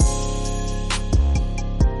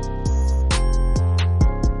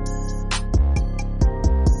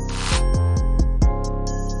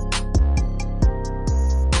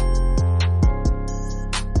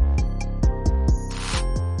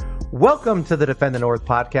Welcome to the Defend the North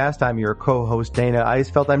podcast. I'm your co-host, Dana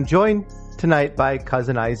Eisfeld. I'm joined tonight by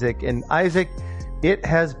cousin Isaac. And Isaac, it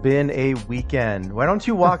has been a weekend. Why don't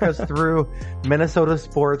you walk us through Minnesota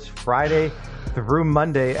sports Friday through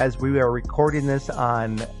Monday as we are recording this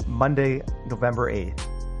on Monday, November 8th?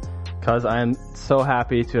 Cuz I'm so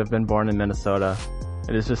happy to have been born in Minnesota.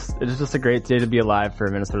 It is just a great day to be alive for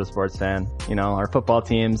a Minnesota sports fan. You know, our football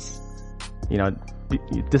teams, you know,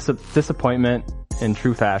 disappointment in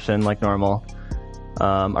true fashion, like normal.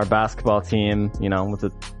 Our basketball team, you know, with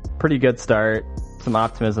a pretty good start, some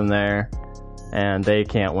optimism there, and they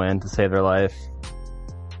can't win to save their life.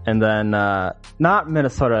 And then, not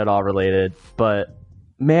Minnesota at all related, but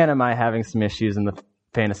man, am I having some issues in the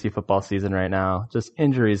fantasy football season right now. Just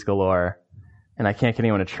injuries galore, and I can't get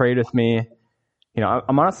anyone to trade with me. You know,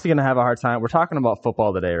 I'm honestly going to have a hard time. We're talking about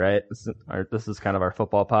football today, right? This is kind of our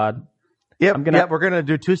football pod. Yep, we're going to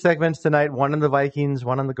do two segments tonight, one on the Vikings,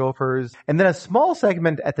 one on the Gophers, and then a small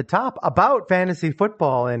segment at the top about fantasy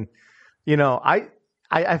football. And, you know,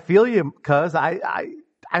 I feel you, cuz I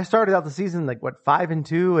started out the season like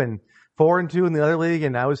 5-2 and 4-2 in the other league,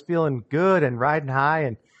 and I was feeling good and riding high,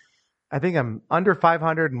 and I think I'm under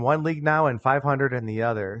 500 in one league now and 500 in the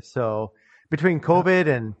other. So between COVID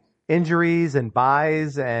and injuries and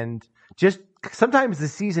buys and just sometimes the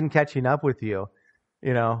season catching up with you,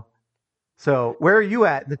 you know. So where are you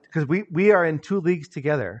at? Because we are in two leagues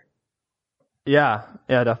together. Yeah,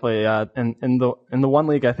 definitely. In the one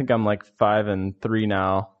league, I think I'm like 5-3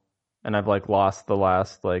 now, and I've like lost the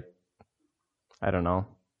last I don't know,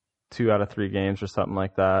 2 out of 3 games or something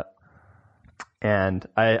like that. And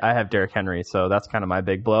I have Derrick Henry, so that's kind of my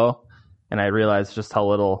big blow. And I realized just how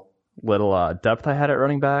little depth I had at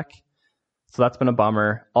running back. So that's been a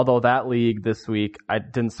bummer. Although that league this week, I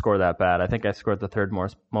didn't score that bad. I think I scored the third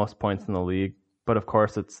most points in the league. But of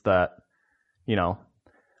course, it's that, you know,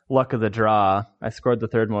 luck of the draw. I scored the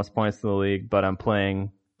third most points in the league, but I'm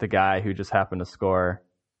playing the guy who just happened to score,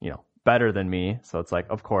 you know, better than me. So it's like,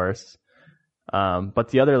 of course. But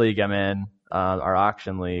the other league I'm in, our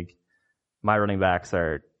auction league, my running backs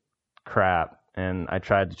are crap. And I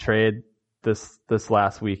tried to trade this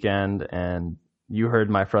last weekend, and you heard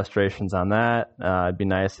my frustrations on that. It'd be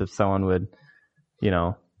nice if someone would, you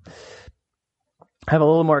know, have a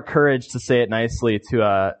little more courage to say it nicely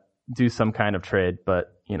to do some kind of trade. But,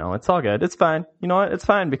 you know, it's all good. It's fine. You know what? It's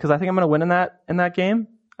fine because I think I'm going to win in that game.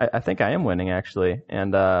 I think I am winning, actually.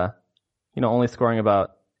 And, you know, only scoring about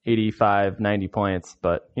 85, 90 points.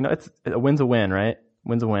 But, you know, a win's a win, right?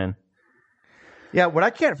 Win's a win. Yeah, what I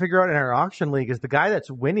can't figure out in our auction league is the guy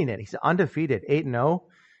that's winning it. He's undefeated, 8-0.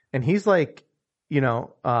 And he's like, you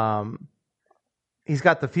know, he's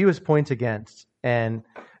got the fewest points against, and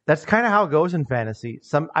that's kind of how it goes in fantasy.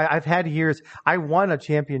 I've had years. I won a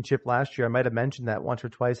championship last year. I might have mentioned that once or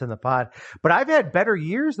twice in the pod, but I've had better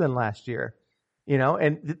years than last year. You know,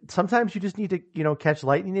 and sometimes you just need to, you know, catch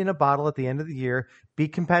lightning in a bottle at the end of the year, be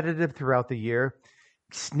competitive throughout the year,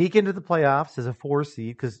 sneak into the playoffs as a 4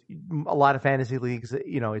 seed, because a lot of fantasy leagues,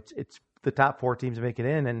 you know, it's the top 4 teams make it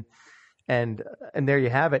in, and there you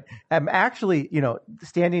have it. Actually, you know, the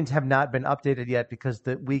standings have not been updated yet because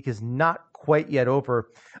the week is not quite yet over.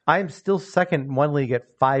 I'm still second in one league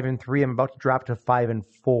at 5-3. I'm about to drop to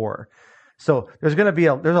 5-4. So there's going to be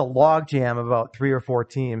there's a log jam of about 3 or 4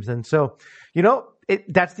 teams. And so, you know,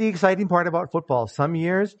 that's the exciting part about football. Some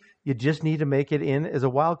years you just need to make it in as a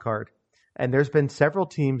wild card. And there's been several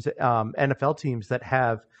teams, NFL teams, that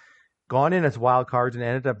have gone in as wild cards and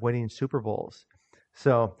ended up winning Super Bowls.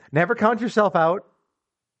 So never count yourself out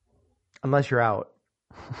unless you're out.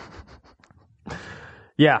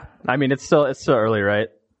 Yeah, I mean, it's still early, right?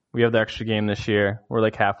 We have the extra game this year. We're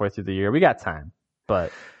like halfway through the year. We got time,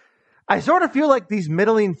 but I sort of feel like these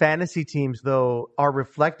middling fantasy teams, though, are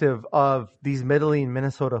reflective of these middling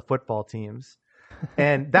Minnesota football teams.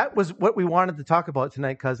 And that was what we wanted to talk about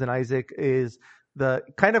tonight, cousin Isaac, is the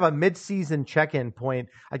kind of a mid-season check-in point.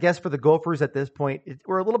 I guess for the Gophers at this point,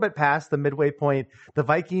 we're a little bit past the midway point. The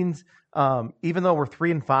Vikings, even though we're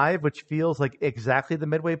 3-5, which feels like exactly the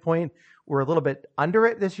midway point, we're a little bit under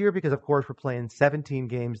it this year because, of course, we're playing 17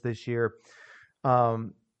 games this year.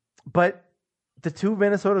 But the two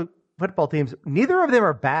Minnesota football teams, neither of them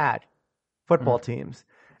are bad football teams.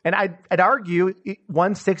 And I'd argue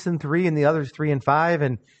one's 6-3 and the other's 3-5,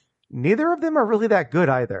 and neither of them are really that good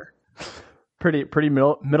either. Pretty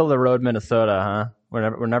middle of the road Minnesota, huh?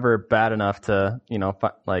 We're never bad enough to, you know,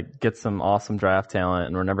 like get some awesome draft talent,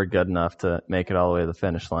 and we're never good enough to make it all the way to the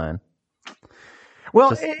finish line.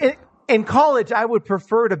 Well, in college, I would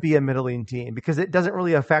prefer to be a middling team because it doesn't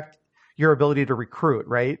really affect your ability to recruit,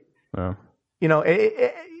 right? Yeah. You know,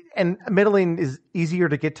 and middling is easier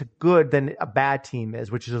to get to good than a bad team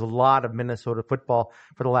is, which is a lot of Minnesota football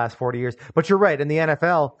for the last 40 years. But you're right. In the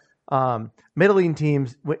NFL, middling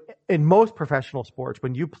teams in most professional sports,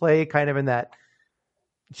 when you play kind of in that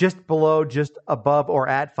just below, just above, or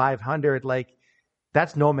at 500, like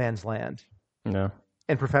that's no man's land. No.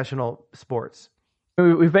 In professional sports.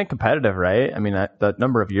 We've been competitive, right? I mean, the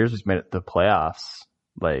number of years we've made it to the playoffs,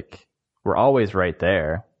 like we're always right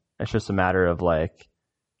there. It's just a matter of like,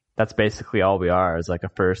 that's basically all we are, is like a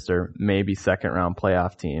first or maybe second round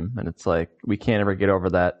playoff team. And it's like, we can't ever get over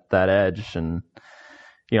that edge. And,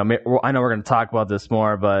 you know, I know we're going to talk about this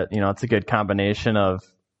more, but you know, it's a good combination of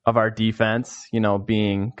our defense, you know,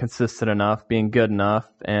 being consistent enough, being good enough,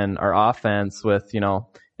 and our offense with, you know,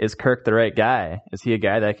 is Kirk the right guy? Is he a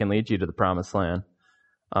guy that can lead you to the promised land?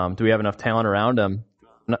 Do we have enough talent around him?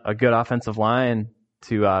 A good offensive line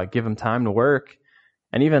to give him time to work?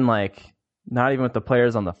 And even like, not even with the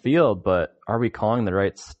players on the field, but are we calling the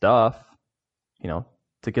right stuff, you know,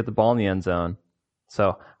 to get the ball in the end zone?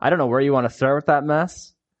 So I don't know where you want to start with that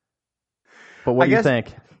mess, but what do you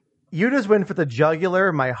think? You just went for the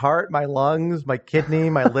jugular, my heart, my lungs, my kidney,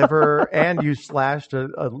 my liver, and you slashed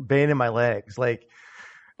a vein in my legs. Like,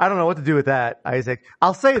 I don't know what to do with that, Isaac.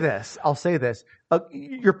 I'll say this.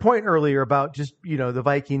 Your point earlier about just, you know, the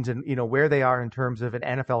Vikings and, you know, where they are in terms of an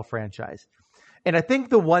NFL franchise. And I think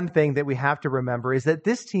the one thing that we have to remember is that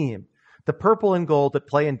this team, the purple and gold that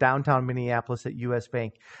play in downtown Minneapolis at US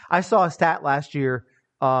Bank, I saw a stat last year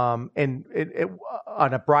on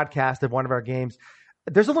a broadcast of one of our games.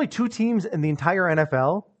 There's only 2 teams in the entire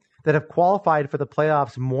NFL that have qualified for the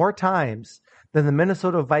playoffs more times than the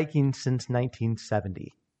Minnesota Vikings since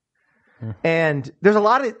 1970. And there's a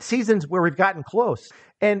lot of seasons where we've gotten close.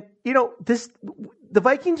 And, you know, the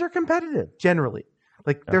Vikings are competitive generally.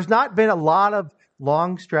 Like, there's not been a lot of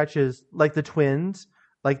long stretches like the Twins,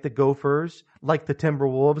 like the Gophers, like the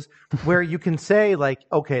Timberwolves, where you can say, like,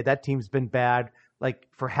 okay, that team's been bad, like,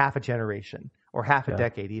 for half a generation or half a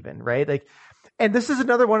decade even, right? Like, and this is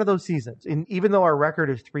another one of those seasons. And even though our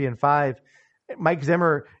record is 3-5, Mike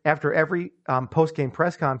Zimmer, after every post-game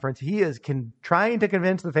press conference, he is trying to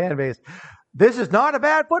convince the fan base, this is not a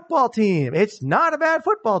bad football team. It's not a bad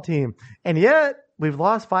football team. And yet, we've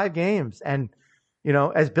lost 5 games. And, you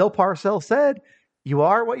know, as Bill Parcells said, you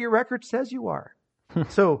are what your record says you are.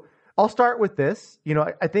 So I'll start with this. You know,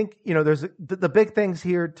 I think, you know, there's the big things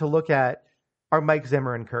here to look at are Mike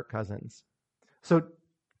Zimmer and Kirk Cousins. So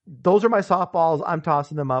those are my softballs. I'm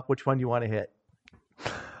tossing them up. Which one do you want to hit?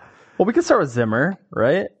 Well, we can start with Zimmer,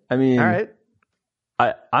 right? I mean, all right.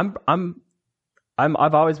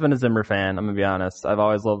 I've always been a Zimmer fan. I'm gonna be honest. I've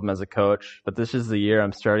always loved him as a coach, but this is the year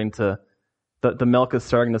I'm starting to, the milk is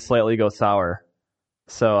starting to slightly go sour.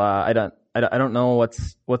 So I don't know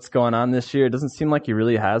what's going on this year. It doesn't seem like he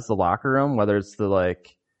really has the locker room, whether it's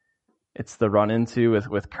the run into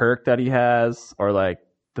with Kirk that he has, or like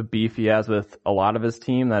the beef he has with a lot of his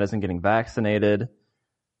team that isn't getting vaccinated.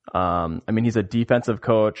 I mean, he's a defensive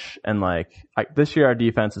coach, and like this year our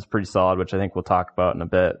defense is pretty solid, which I think we'll talk about in a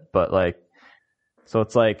bit. But like, so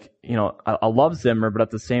it's like, you know, I love Zimmer, but at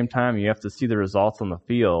the same time, you have to see the results on the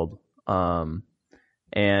field.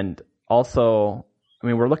 And also, I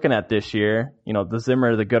mean, we're looking at this year, you know, the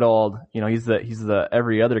Zimmer, the good old, you know, he's the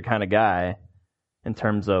every other kind of guy in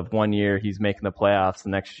terms of one year he's making the playoffs, the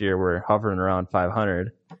next year we're hovering around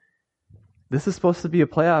 500. This is supposed to be a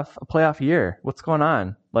playoff year. What's going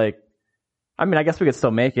on? Like, I mean, I guess we could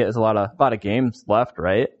still make it. There's a lot of games left,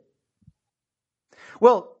 right?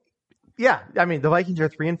 Well, yeah. I mean, the Vikings are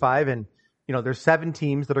 3-5, and you know, there's 7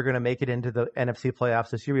 teams that are going to make it into the NFC playoffs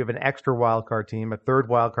this year. We have an extra wild card team, a third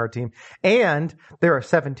wild card team, and there are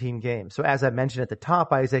 17 games. So as I mentioned at the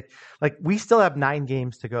top, Isaac, like we still have 9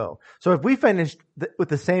 games to go. So if we finished with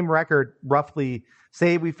the same record, roughly,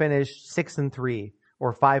 say we finish 6-3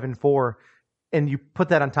 or 5-4, and you put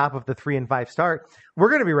that on top of the 3-5 start, we're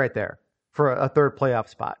going to be right there for a third playoff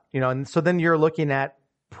spot, you know. And so then you're looking at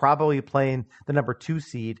probably playing the number 2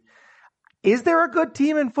 seed. Is there a good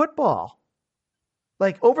team in football?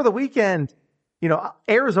 Like over the weekend, you know,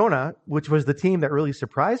 Arizona, which was the team that really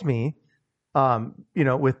surprised me, you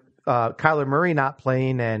know, with Kyler Murray not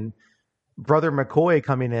playing and Brother McCoy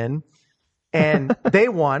coming in, and they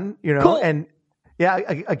won, you know, cool. And yeah,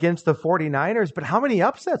 against the 49ers. But how many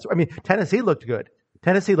upsets? I mean, Tennessee looked good.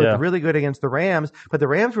 Tennessee looked really good against the Rams, but the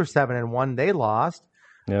Rams were 7-1. They lost.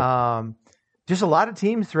 Yep. Just a lot of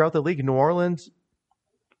teams throughout the league. New Orleans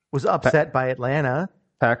was upset by Atlanta.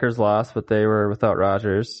 Packers lost, but they were without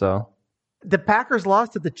Rodgers. So the Packers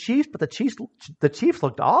lost to the Chiefs, but the Chiefs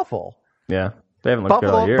looked awful. Yeah, they haven't looked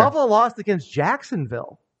good all year. Buffalo lost against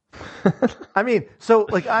Jacksonville. I mean, so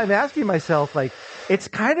like I'm asking myself, like it's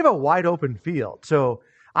kind of a wide open field. So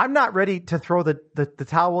I'm not ready to throw the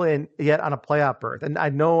towel in yet on a playoff berth, and I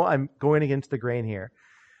know I'm going against the grain here.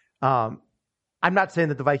 I'm not saying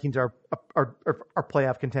that the Vikings are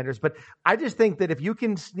playoff contenders, but I just think that if you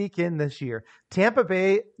can sneak in this year, Tampa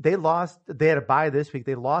Bay, they lost. They had a bye this week.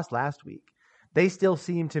 They lost last week. They still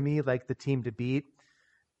seem to me like the team to beat.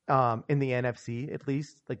 In the NFC, at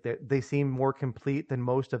least, like they seem more complete than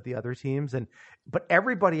most of the other teams, but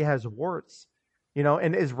everybody has warts,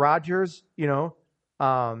 And is Rodgers,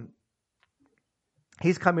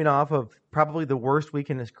 he's coming off of probably the worst week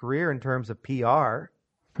in his career in terms of PR.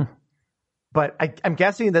 But I'm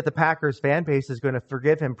guessing that the Packers fan base is going to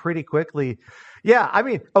forgive him pretty quickly. Yeah, I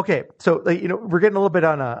mean, okay, so we're getting a little bit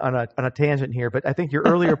on a tangent here, but I think your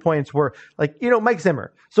earlier points were Mike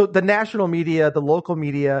Zimmer. So the national media, the local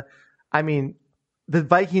media, I mean, the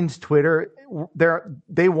Vikings Twitter,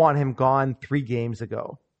 they want him gone 3 games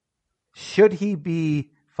ago. Should he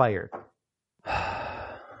be fired?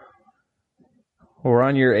 We're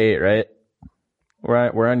on year 8, right?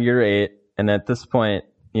 We're on year 8, and at this point,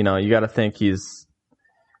 you got to think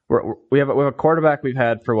we have a quarterback we've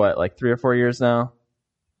had for what, like 3 or 4 years now?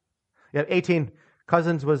 Yeah, 18.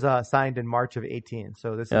 Cousins was signed in March of 18,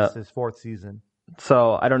 so this is his 4th season.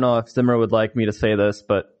 So I don't know if Zimmer would like me to say this,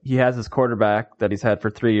 but he has his quarterback that he's had for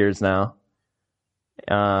 3 years now.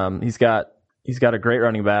 He's got a great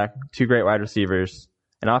running back, 2 great wide receivers,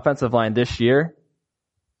 an offensive line this year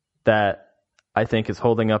that I think is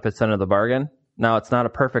holding up its end of the bargain. Now, it's not a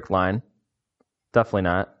perfect line. Definitely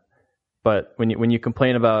not. But when you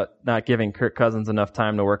complain about not giving Kirk Cousins enough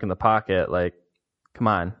time to work in the pocket, like, come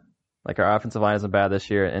on. Like, our offensive line isn't bad this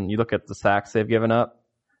year, and you look at the sacks they've given up,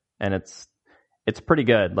 and it's pretty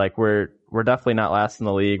good. Like, we're definitely not last in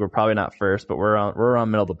the league. We're probably not first, but we're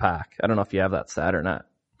around middle of the pack. I don't know if you have that stat or not.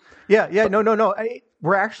 Yeah, no.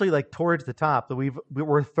 We're actually like towards the top.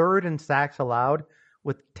 We're 3rd in sacks allowed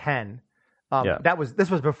with 10.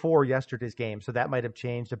 This was before yesterday's game, so that might have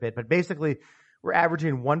changed a bit. But basically, we're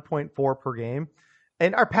averaging 1.4 per game.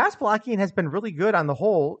 And our pass blocking has been really good on the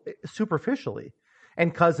whole, superficially.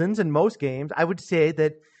 And Cousins, in most games, I would say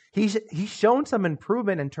that he's shown some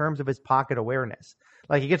improvement in terms of his pocket awareness.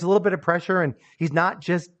 Like, he gets a little bit of pressure, and he's not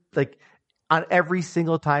just, like, on every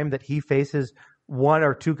single time that he faces 1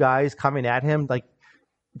 or 2 guys coming at him, like,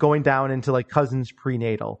 going down into, like, Cousins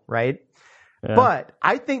prenatal, right? Yeah. But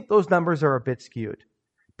I think those numbers are a bit skewed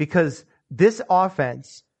because this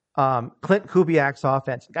offense, Clint Kubiak's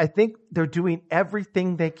offense, I think they're doing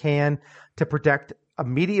everything they can to protect a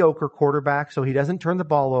mediocre quarterback so he doesn't turn the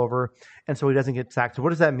ball over and so he doesn't get sacked. So what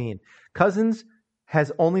does that mean? Cousins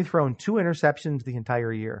has only thrown 2 interceptions the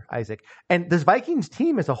entire year, Isaac. And this Vikings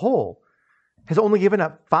team as a whole has only given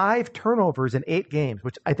up 5 turnovers in 8 games,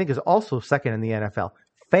 which I think is also second in the NFL.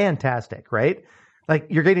 Fantastic, right? Like,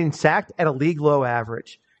 you're getting sacked at a league low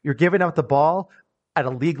average. You're giving up the ball at a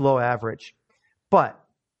league low average. But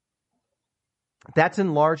that's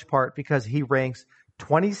in large part because he ranks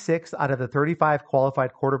 26 out of the 35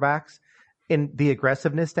 qualified quarterbacks in the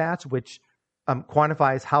aggressiveness stats, which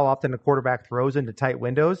quantifies how often a quarterback throws into tight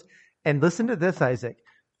windows. And listen to this, Isaac,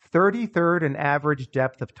 33rd in average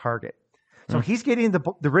depth of target. So he's getting the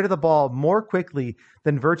rid of the ball more quickly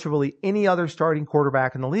than virtually any other starting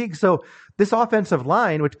quarterback in the league. So this offensive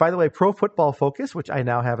line, which, by the way, Pro Football Focus, which I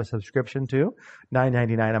now have a subscription to,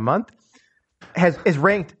 $9.99 a month, is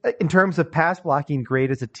ranked in terms of pass blocking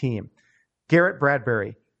grade as a team. Garrett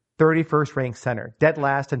Bradbury, 31st ranked center, dead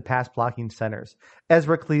last in pass blocking centers.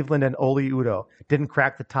 Ezra Cleveland and Oli Udoh didn't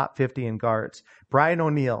crack the top 50 in guards. Brian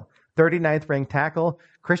O'Neill, 39th ranked tackle.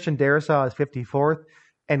 Christian Darrisaw is 54th.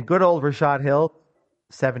 And good old Rashad Hill,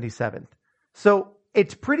 77th. So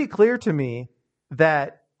it's pretty clear to me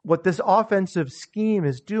that what this offensive scheme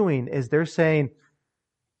is doing is they're saying,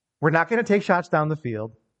 we're not going to take shots down the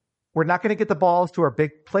field. We're not going to get the balls to our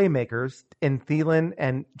big playmakers in Thielen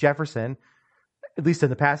and Jefferson, at least in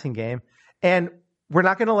the passing game. And we're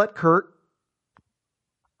not going to let Kurt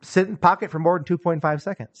sit in pocket for more than 2.5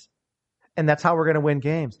 seconds. And that's how we're going to win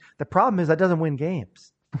games. The problem is that doesn't win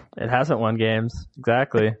games. It hasn't won games.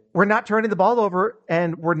 Exactly. We're not turning the ball over,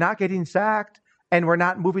 and we're not getting sacked, and we're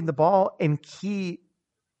not moving the ball in key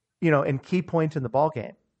points in the ball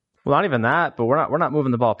game. Well, not even that, but we're not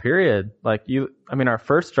moving the ball, period. Our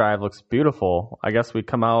first drive looks beautiful. I guess we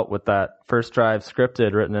come out with that first drive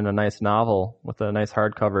scripted, written in a nice novel with a nice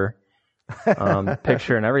hardcover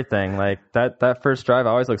picture and everything. Like that first drive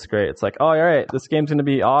always looks great. It's like, oh, all right, this game's going to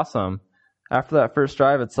be awesome. After that first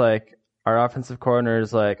drive, it's like, our offensive coordinator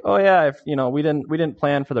is like, oh yeah, we didn't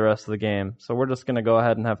plan for the rest of the game, so we're just going to go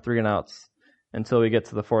ahead and have 3 and outs until we get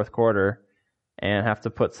to the fourth quarter and have to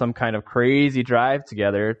put some kind of crazy drive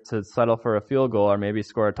together to settle for a field goal or maybe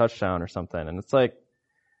score a touchdown or something. And it's like,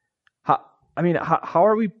 how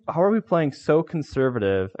are we playing so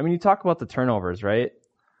conservative? I mean, you talk about the turnovers, right?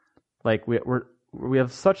 Like we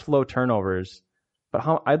have such low turnovers,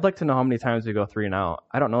 but I'd like to know how many times we go 3 and out.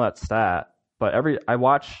 I don't know that stat, but I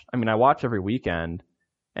watch every weekend,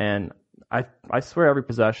 and I swear every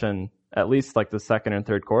possession, at least like the second and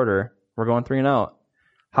third quarter, we're going 3 and out.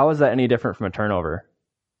 How is that any different from a turnover?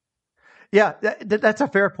 Yeah, that's a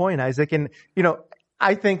fair point, Isaac. And,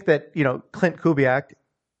 I think that, Clint Kubiak,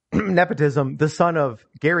 nepotism, the son of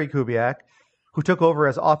Gary Kubiak, who took over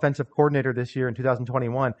as offensive coordinator this year in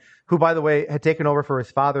 2021, who, by the way, had taken over for his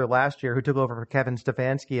father last year, who took over for Kevin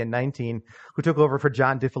Stefanski in 19, who took over for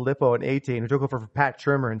John DiFilippo in 18, who took over for Pat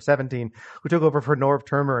Shurmur in 17, who took over for Norv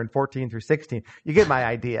Turner in 14 through 16. You get my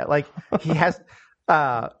idea. Like, he has,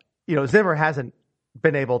 Zimmer hasn't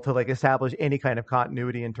been able to establish any kind of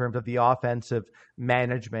continuity in terms of the offensive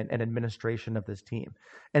management and administration of this team.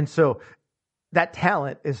 And so that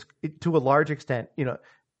talent is, to a large extent,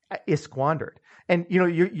 is squandered. And,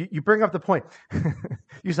 you bring up the point.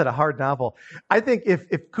 You said a hard novel. I think if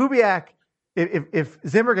Kubiak, if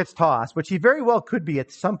Zimmer gets tossed, which he very well could be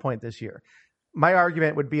at some point this year, my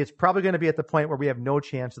argument would be it's probably going to be at the point where we have no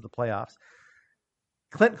chance of the playoffs.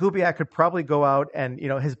 Clint Kubiak could probably go out and,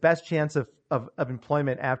 his best chance of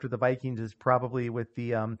employment after the Vikings is probably with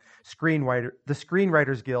the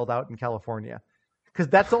Screenwriters Guild out in California, because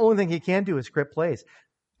that's the only thing he can do is script plays.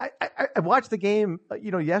 I watched the game,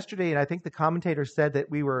 yesterday, and I think the commentator said that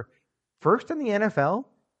we were first in the NFL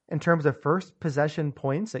in terms of first possession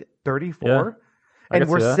points at 34, yeah, and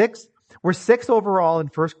we're sixth overall in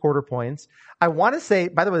first quarter points. I want to say,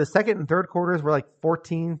 by the way, the second and third quarters were like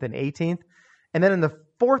 14th and 18th, and then in the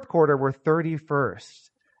fourth quarter we're 31st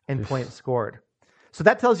in points scored. So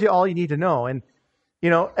that tells you all you need to know. And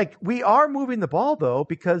we are moving the ball though,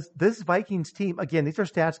 because this Vikings team, again, these are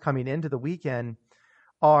stats coming into the weekend,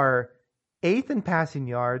 are 8th in passing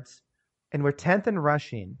yards, and we're 10th in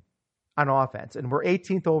rushing on offense, and we're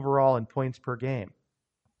 18th overall in points per game.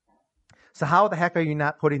 So how the heck are you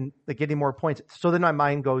not getting more points? So then my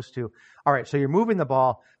mind goes to, all right, so you're moving the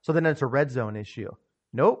ball, so then it's a red zone issue.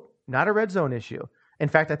 Nope, not a red zone issue. In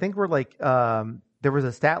fact, I think we're there was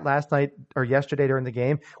a stat last night or yesterday during the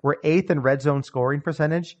game. We're 8th in red zone scoring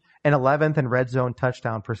percentage and 11th in red zone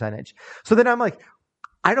touchdown percentage. So then I'm like,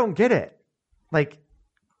 I don't get it. Like,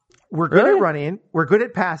 we're good at running. We're good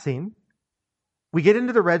at passing. We get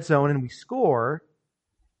into the red zone and we score.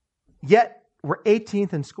 Yet we're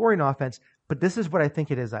 18th in scoring offense. But this is what I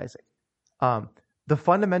think it is, Isaac. The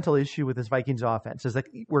fundamental issue with this Vikings offense is that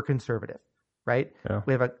we're conservative, right? Yeah.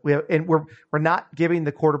 We're not giving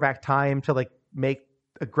the quarterback time to make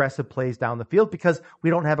aggressive plays down the field because we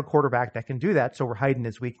don't have a quarterback that can do that. So we're hiding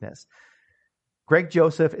his weakness. Greg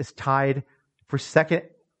Joseph is tied for second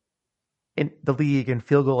in the league in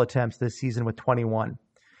field goal attempts this season with 21,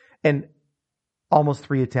 and almost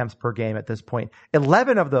 3 attempts per game at this point.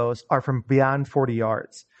 11 of those are from beyond 40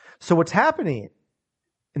 yards. So what's happening,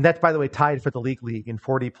 and that's, by the way, tied for the league in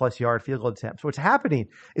 40-plus yard field goal attempts. What's happening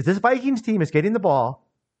is this Vikings team is getting the ball,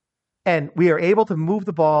 and we are able to move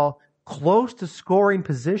the ball close to scoring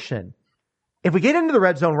position. If we get into the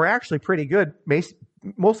red zone, we're actually pretty good,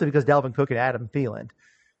 mostly because Dalvin Cook and Adam Thielen.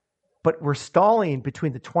 But we're stalling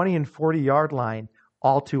between the 20 and 40-yard line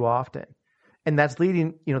all too often. And that's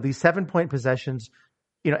leading, these 7-point possessions,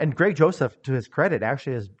 and Greg Joseph, to his credit,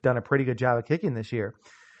 actually has done a pretty good job of kicking this year.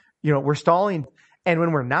 We're stalling, and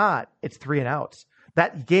when we're not, it's 3 and outs.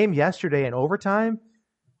 That game yesterday in overtime,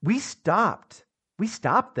 we stopped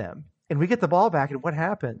them, and we get the ball back, and what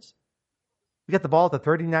happens? We get the ball at the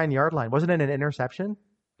 39-yard line. Wasn't it an interception?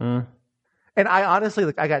 Mm. And I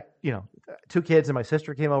honestly, I got, 2 kids, and my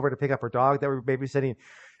sister came over to pick up her dog that we were babysitting.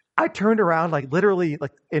 I turned around literally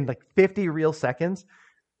in 50 real seconds,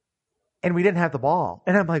 and we didn't have the ball.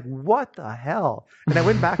 And I'm like, what the hell? And I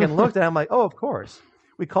went back and looked, and I'm like, oh, of course.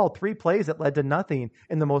 We called 3 plays that led to nothing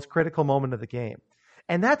in the most critical moment of the game.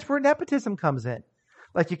 And that's where nepotism comes in.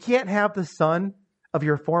 You can't have the son of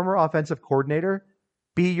your former offensive coordinator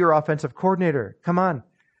be your offensive coordinator. Come on.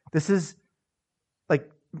 This is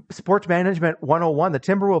sports management 101. The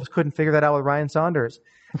Timberwolves couldn't figure that out with Ryan Saunders.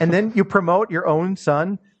 And then you promote your own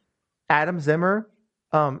son, Adam Zimmer,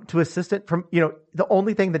 to assistant from, the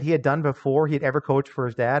only thing that he had done before he had ever coached for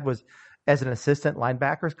his dad was as an assistant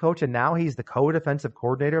linebackers coach. And now he's the co-defensive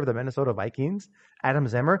coordinator of the Minnesota Vikings, Adam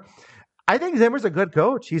Zimmer. I think Zimmer's a good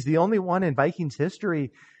coach. He's the only one in Vikings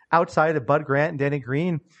history outside of Bud Grant and Denny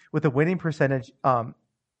Green with a winning percentage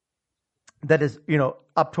that is,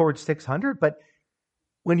 up towards 600. But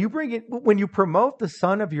when you promote the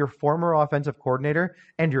son of your former offensive coordinator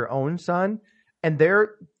and your own son, and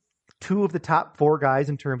they're two of the top 4 guys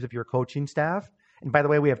in terms of your coaching staff. And by the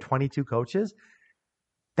way, we have 22 coaches.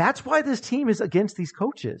 That's why this team is against these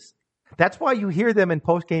coaches. That's why you hear them in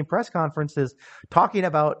post-game press conferences talking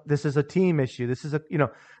about this is a team issue. This is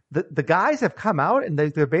the guys have come out and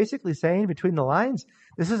they're basically saying between the lines,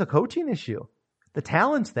 this is a coaching issue. The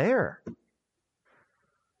talent's there.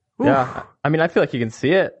 Oof. Yeah. I mean, I feel like you can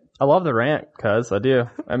see it. I love the rant, cuz I do.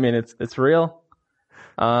 I mean, it's real.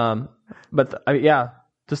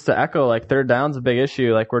 Just to echo, like, third down's a big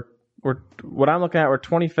issue. Like, we're what I'm looking at, we're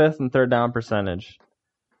 25th in third down percentage.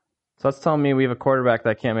 So that's telling me we have a quarterback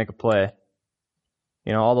that can't make a play.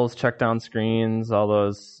 You know, all those check down screens, all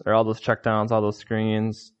those check downs, all those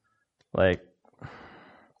screens. Like,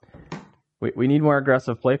 we need more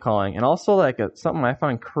aggressive play calling. And also, like, something I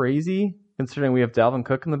find crazy, considering we have Dalvin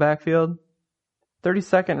Cook in the backfield,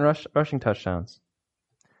 30-second rushing touchdowns.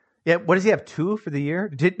 Yeah, what does he have, 2 for the year?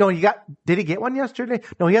 Did he get one yesterday?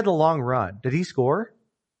 No, he had the long run. Did he score?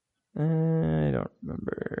 I don't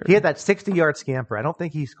remember. He had that 60-yard scamper. I don't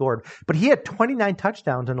think he scored, but he had 29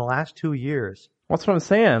 touchdowns in the last 2 years. That's what I'm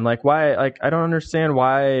saying. Like, why? Like, I don't understand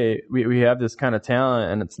why we have this kind of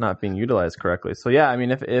talent and it's not being utilized correctly. So yeah, I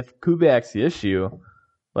mean, if Kubiak's the issue,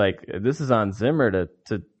 like, this is on Zimmer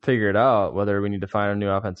to figure it out. Whether we need to find a new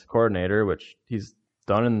offensive coordinator, which he's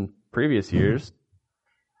done in previous years,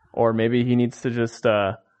 or maybe he needs to just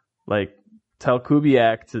tell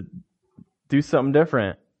Kubiak to do something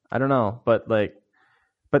different. I don't know, but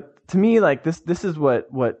to me, like, this is what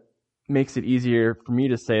makes it easier for me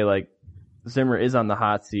to say, like, Zimmer is on the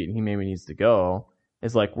hot seat and he maybe needs to go.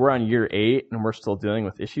 Is like, we're on year 8 and we're still dealing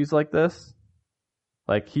with issues like this.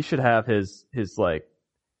 Like, he should have his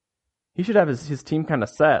team kind of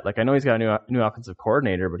set. Like, I know he's got a new offensive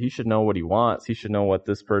coordinator, but he should know what he wants. He should know what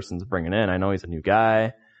this person's bringing in. I know he's a new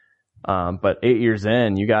guy, but 8 years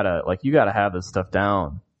in, you gotta have this stuff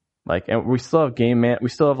down. Like, and we still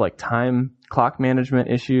have like time clock management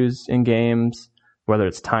issues in games, whether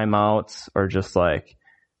it's timeouts or just like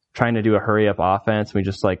trying to do a hurry up offense.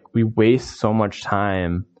 We waste so much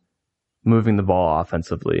time moving the ball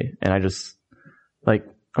offensively. And I just, like,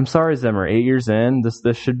 I'm sorry, Zimmer, 8 years in,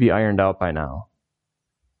 this should be ironed out by now.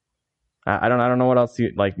 I don't know what else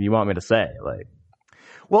you want me to say. Like,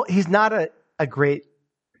 well, he's not a great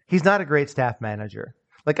staff manager.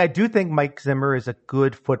 Like, I do think Mike Zimmer is a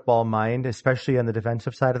good football mind, especially on the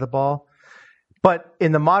defensive side of the ball. But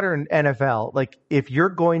in the modern NFL, like, if you're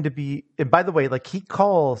going to be, and by the way, like, he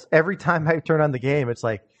calls every time I turn on the game, it's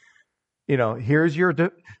like, you know, here's your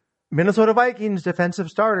Minnesota Vikings defensive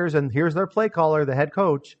starters, and here's their play caller, the head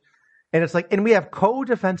coach. And it's like, and we have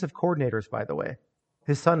co-defensive coordinators, by the way.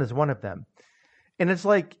 His son is one of them. And it's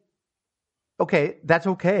like, okay, that's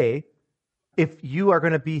okay if you are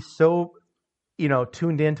going to be so, you know,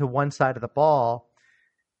 tuned into one side of the ball.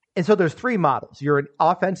 And so there's 3 models. You're an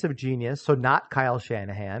offensive genius, so not Kyle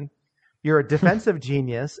Shanahan. You're a defensive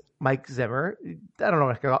genius, Mike Zimmer. I don't know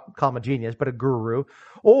if I call him a genius, but a guru.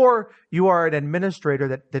 Or you are an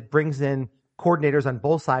administrator that brings in coordinators on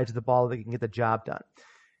both sides of the ball that can get the job done.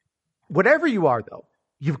 Whatever you are, though,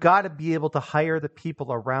 you've got to be able to hire the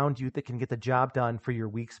people around you that can get the job done for your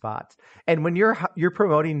weak spots. And when you're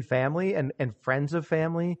promoting family and friends of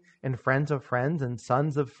family and friends of friends and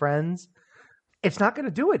sons of friends, it's not going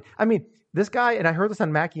to do it. I mean, this guy, and I heard this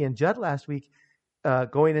on Mackie and Judd last week,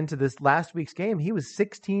 going into this last week's game, he was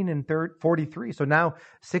 16 and 43. So now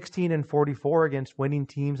 16 and 44 against winning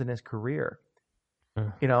teams in his career.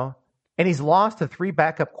 You know, and he's lost to 3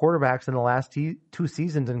 backup quarterbacks in the last 2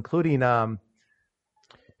 seasons, including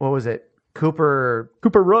what was it? Cooper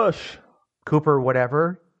Rush. Cooper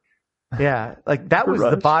whatever. Yeah, like that was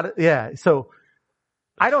the bottom. Yeah, so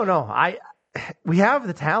I don't know. We have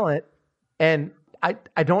the talent, and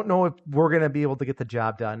I don't know if we're going to be able to get the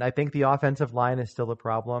job done. I think the offensive line is still a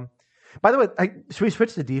problem. By the way, should we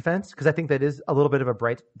switch to defense? Because I think that is a little bit of a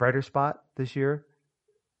brighter spot this year.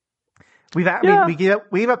 We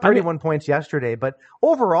gave up 31 points yesterday, but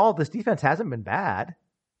overall, this defense hasn't been bad.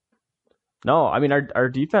 No, I mean, our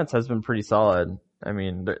defense has been pretty solid. I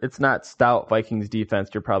mean, it's not stout Vikings defense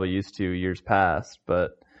you're probably used to years past,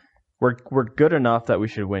 but we're good enough that we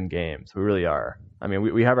should win games. We really are. I mean,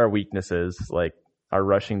 we have our weaknesses, like our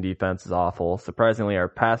rushing defense is awful. Surprisingly, our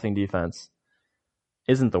passing defense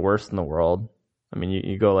isn't the worst in the world. I mean,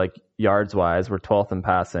 you go like yards wise, we're 12th in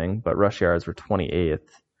passing, but rush yards we're 28th.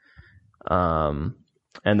 And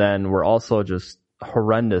then we're also just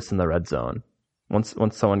horrendous in the red zone. Once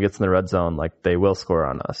someone gets in the red zone, like, they will score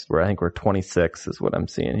on us. Where I think we're 26 is what I'm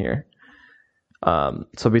seeing here.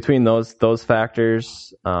 So between those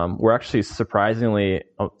factors, we're actually surprisingly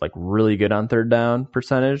like really good on third down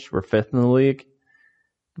percentage. We're 5th in the league,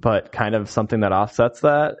 but kind of something that offsets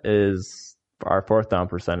that is our fourth down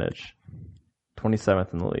percentage,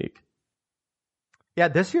 27th in the league. Yeah,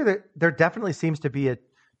 this year there definitely seems to be a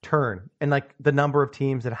turn in like the number of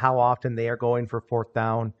teams and how often they are going for fourth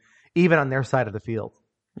down, even on their side of the field.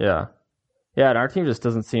 Yeah. Yeah, and our team just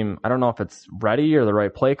doesn't seem, I don't know if it's ready or the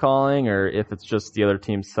right play calling or if it's just the other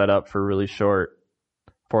team set up for really short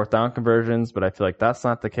fourth down conversions, but I feel like that's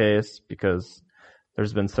not the case because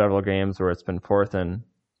there's been several games where it's been fourth and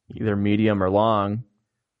either medium or long,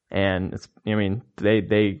 and it's, I mean,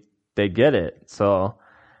 they get it. So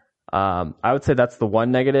I would say that's the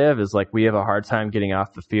one negative is like we have a hard time getting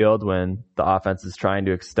off the field when the offense is trying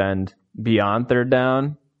to extend beyond third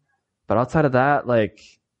down. But outside of that, like,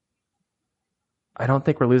 I don't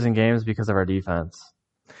think we're losing games because of our defense.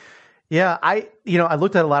 Yeah, I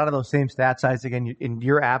looked at a lot of those same stats, Isaac, and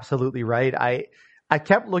you're absolutely right. I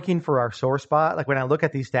kept looking for our sore spot. Like when I look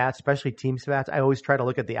at these stats, especially team stats, I always try to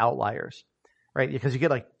look at the outliers, right? Because you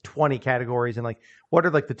get like 20 categories and like what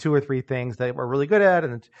are like the 2 or 3 things that we're really good at,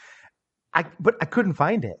 but I couldn't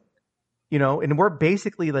find it, and we're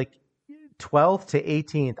basically like 12th to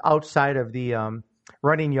 18th outside of the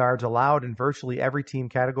running yards allowed in virtually every team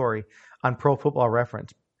category on Pro Football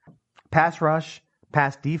Reference. Pass rush,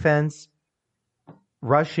 pass defense,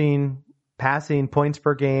 rushing, passing, points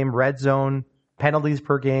per game, red zone, penalties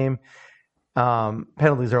per game.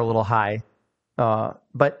 Penalties are a little high,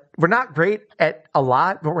 but we're not great at a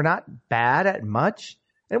lot, but we're not bad at much,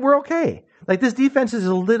 and we're okay. Like this defense is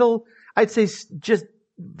a little, I'd say, just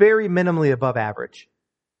very minimally above average.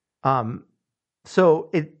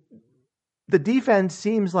 So the defense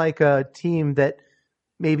seems like a team that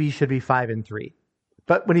maybe should be 5-3.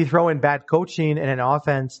 But when you throw in bad coaching and an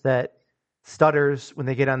offense that stutters when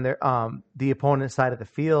they get on their the opponent's side of the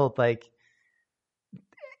field, like,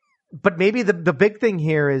 but maybe the big thing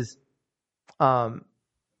here is, we're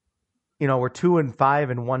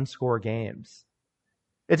 2-5 in one score games.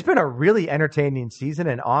 It's been a really entertaining season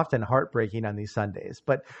and often heartbreaking on these Sundays.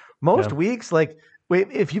 But most weeks, like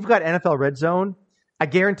if you've got NFL Red Zone, I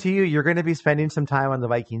guarantee you're going to be spending some time on the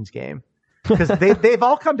Vikings game because they've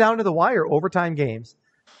all come down to the wire, overtime games,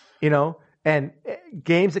 and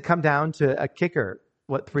games that come down to a kicker,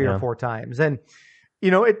 3 or 4 times. And,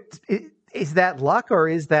 is that luck or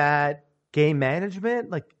is that game management?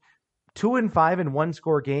 Like 2-5 in one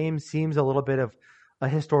score games seems a little bit of a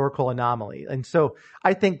historical anomaly. And so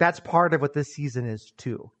I think that's part of what this season is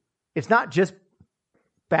too. It's not just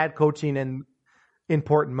bad coaching in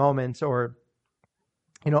important moments or,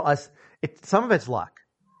 some of it's luck.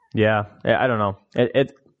 Yeah. I don't know.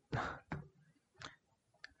 It's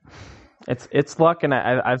luck. And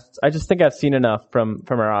I just think I've seen enough from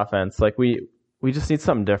our offense. Like we just need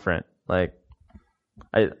something different. Like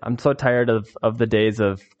I'm so tired of the days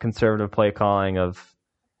of conservative play calling of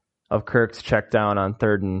Kirk's check down on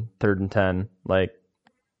third and 10. Like,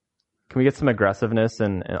 can we get some aggressiveness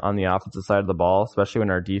and on the offensive side of the ball, especially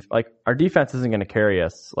when our defense isn't going to carry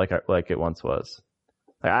us like it once was.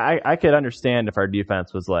 Like I could understand if our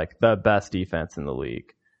defense was like the best defense in the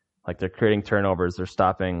league. Like they're creating turnovers, they're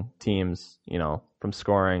stopping teams, from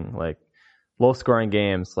scoring, like low scoring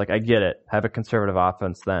games. Like I get it. Have a conservative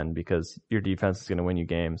offense then because your defense is going to win you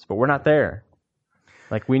games, but we're not there.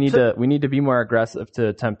 Like we need to be more aggressive to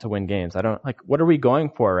attempt to win games. What are we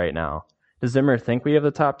going for right now? Does Zimmer think we have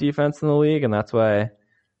the top defense in the league and that's why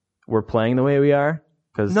we're playing the way we are?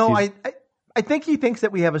 No, I think he thinks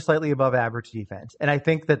that we have a slightly above average defense. And I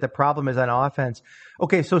think that the problem is on offense.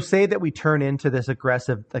 Okay, so say that we turn into this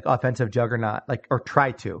aggressive, like offensive juggernaut, or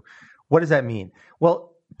try to. What does that mean?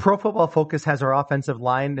 Well, Pro Football Focus has our offensive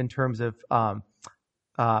line in terms of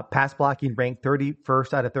pass blocking ranked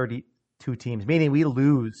 31st out of 32 teams, meaning we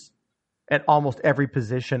lose at almost every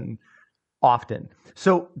position often.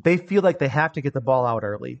 So they feel like they have to get the ball out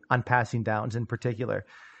early on passing downs in particular.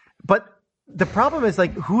 But the problem is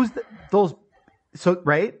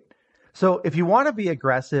right? So if you want to be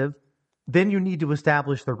aggressive, then you need to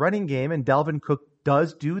establish the running game, and Dalvin Cook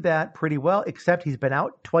does do that pretty well, except he's been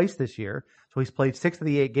out twice this year. So he's played 6 of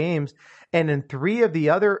the 8 games, and in 3 of the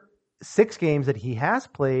other 6 games that he has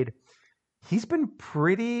played, he's been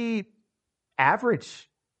pretty average.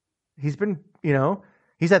 He's been,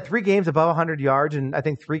 he's had 3 games above 100 yards, and I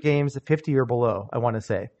think 3 games at 50 or below, I want to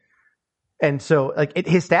say. And so,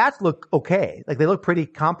 his stats look okay. Like, they look pretty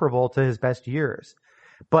comparable to his best years.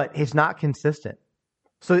 But he's not consistent.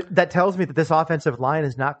 So that tells me that this offensive line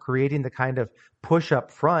is not creating the kind of push up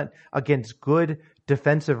front against good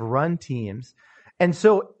defensive run teams. And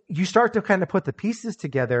so, you start to kind of put the pieces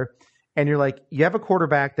together, and you're like, you have a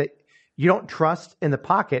quarterback that you don't trust in the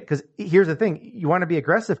pocket, because here's the thing. You want to be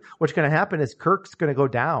aggressive. What's going to happen is Kirk's going to go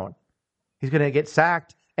down. He's going to get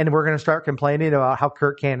sacked, and we're going to start complaining about how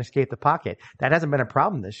Kirk can't escape the pocket. That hasn't been a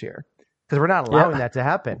problem this year because we're not allowing that to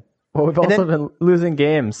happen. Well, we've also been losing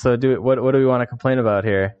games, so what do we want to complain about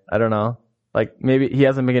here? I don't know. Like, maybe he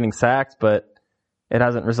hasn't been getting sacked, but it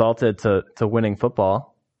hasn't resulted to winning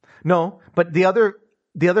football. No, but the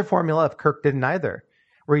other formula of Kirk didn't either,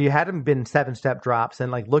 where you had him been 7-step drops and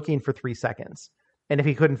like looking for 3 seconds. And if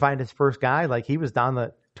he couldn't find his first guy, like he was down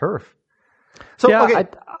the turf. So, yeah, okay.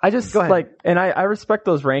 I just like, and I respect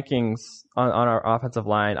those rankings on our offensive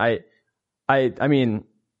line. I mean,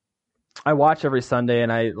 I watch every Sunday,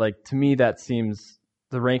 and to me, the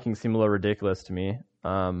rankings seem a little ridiculous to me.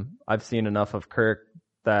 I've seen enough of Kirk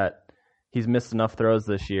that he's missed enough throws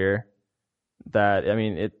this year that, I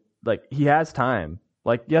mean, he has time.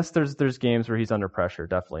 Like, yes, there's games where he's under pressure,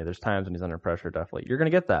 definitely. There's times when he's under pressure, definitely. You're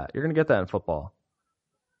going to get that. You're going to get that in football.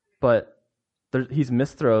 But he's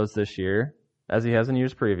missed throws this year, as he has in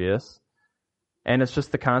years previous. And it's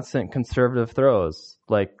just the constant conservative throws.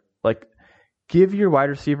 Like give your wide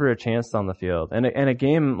receiver a chance on the field. And a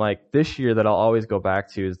game like this year that I'll always go back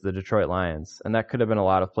to is the Detroit Lions. And that could have been a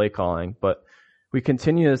lot of play calling, but we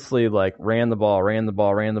continuously ran the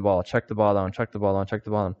ball, check the ball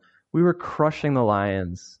down. We were crushing the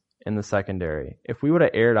Lions in the secondary. If we would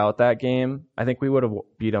have aired out that game, I think we would have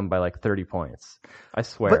beat them by 30 points. I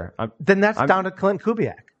swear. Then that's down to Clint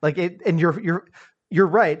Kubiak. And you're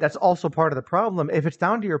right. That's also part of the problem. If it's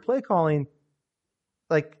down to your play calling,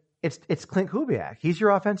 it's Clint Kubiak. He's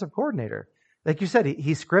your offensive coordinator. Like you said,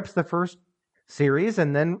 he scripts the first series,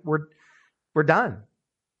 and then we're done.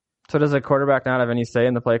 So does a quarterback not have any say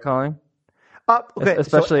in the play calling? Okay.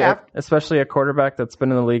 Especially a quarterback that's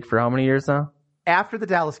been in the league for how many years now? After the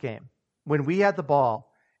Dallas game, when we had the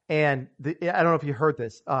ball, and I don't know if you heard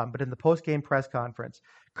this, but in the post-game press conference,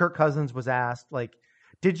 Kirk Cousins was asked,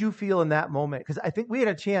 did you feel in that moment? Because I think we had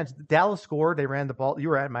a chance. Dallas scored. They ran the ball. You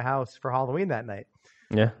were at my house for Halloween that night.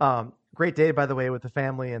 Yeah. Great day, by the way, with the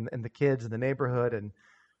family and the kids and the neighborhood and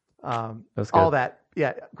all that.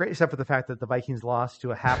 Yeah, great, except for the fact that the Vikings lost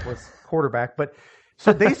to a hapless quarterback. But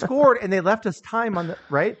so they scored and they left us time on the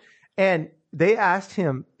right. And they asked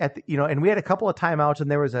him and we had a couple of timeouts, and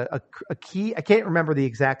there was a key. I can't remember the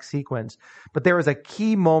exact sequence, but there was a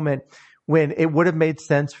key moment when it would have made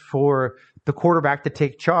sense for the quarterback to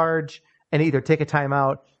take charge and either take a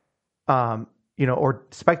timeout, or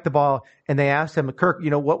spike the ball. And they asked him, Kirk,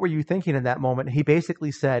 what were you thinking in that moment? And he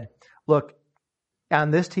basically said, look, on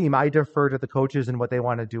this team, I defer to the coaches and what they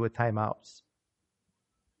want to do with timeouts.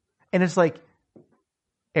 And it's like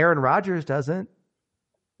Aaron Rodgers doesn't.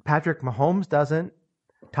 Patrick Mahomes doesn't.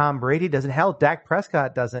 Tom Brady doesn't. Hell, Dak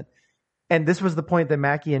Prescott doesn't. And this was the point that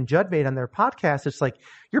Mackey and Judd made on their podcast. It's like,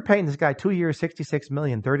 you're paying this guy 2 years, $66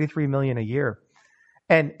 million, $33 million a year.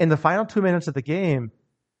 And in the final 2 minutes of the game,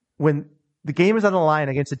 when the game is on the line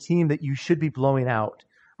against a team that you should be blowing out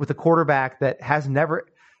with a quarterback that has never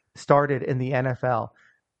started in the NFL,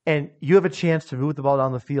 and you have a chance to move the ball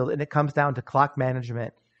down the field, and it comes down to clock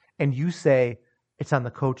management, and you say it's on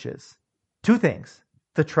the coaches. 2 things: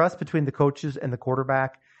 the trust between the coaches and the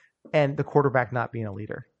quarterback, and the quarterback not being a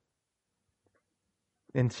leader.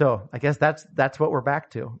 And so I guess that's what we're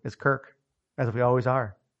back to, is Kirk, as we always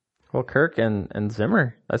are. Well, Kirk and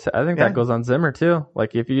Zimmer. I think that goes on Zimmer too.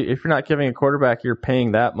 If you're not giving a quarterback you're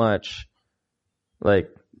paying that much,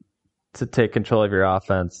 to take control of your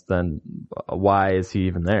offense, then why is he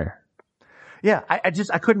even there? Yeah,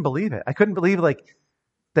 I couldn't believe it. I couldn't believe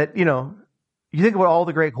that. You think about all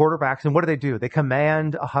the great quarterbacks, and what do? They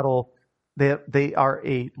command a huddle. They are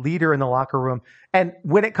a leader in the locker room. And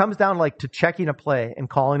when it comes down to checking a play and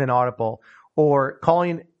calling an audible, or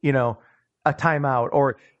calling a timeout,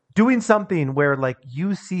 or doing something where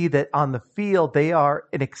you see that on the field they are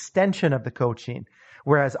an extension of the coaching,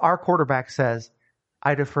 whereas our quarterback says,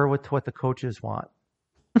 I defer to what the coaches want.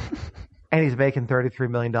 And he's making $33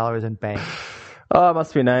 million in bank. Oh, it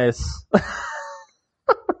must be nice.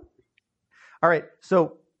 All right,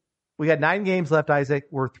 so we got 9 games left, Isaac.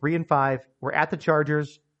 We're 3-5. We're at the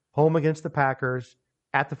Chargers, home against the Packers,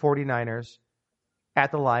 at the 49ers,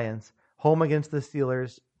 at the Lions, home against the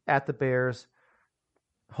Steelers, at the Bears,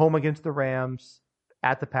 home against the Rams,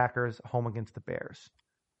 at the Packers, home against the Bears.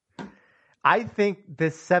 I think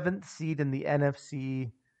this 7th seed in the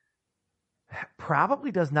NFC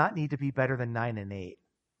probably does not need to be better than 9-8.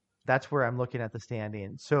 That's where I'm looking at the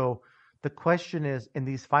standing. So the question is, in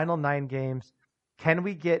these final 9 games, can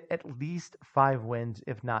we get at least 5 wins,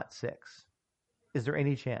 if not 6? Is there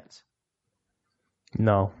any chance?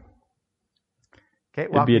 No. Okay,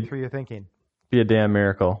 walk me through your thinking. Be a damn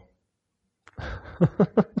miracle.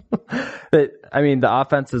 I mean, the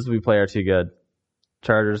offenses we play are too good.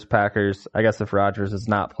 Chargers, Packers. I guess if Rodgers is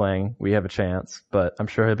not playing, we have a chance. But I'm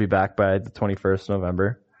sure he'll be back by the 21st of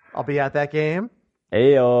November. I'll be at that game.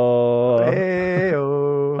 Ayo.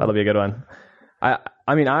 Ayo. That'll be a good one.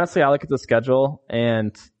 I mean, honestly, I look at the schedule,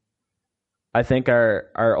 and I think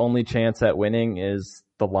our only chance at winning is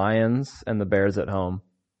the Lions and the Bears at home.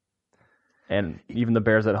 And even the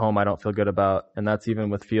Bears at home, I don't feel good about. And that's even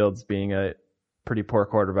with Fields being a pretty poor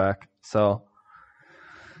quarterback. So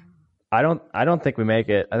I don't think we make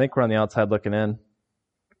it. I think we're on the outside looking in.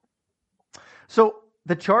 So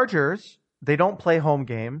the Chargers, they don't play home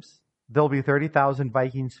games. There'll be 30,000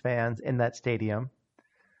 Vikings fans in that stadium.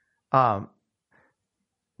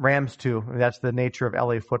 Rams too. That's the nature of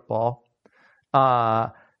LA football.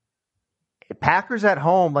 Packers at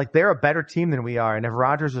home, like they're a better team than we are. And if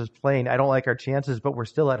Rodgers is playing, I don't like our chances, but we're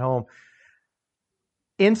still at home.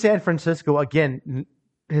 In San Francisco, again,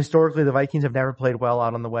 historically, the Vikings have never played well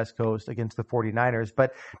out on the West Coast against the 49ers,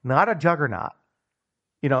 but not a juggernaut.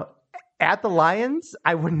 You know, at the Lions,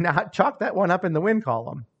 I would not chalk that one up in the win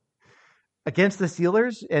column. Against the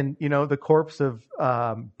Steelers and, you know, the corpse of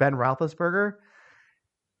Ben Roethlisberger.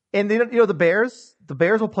 And, you know, the Bears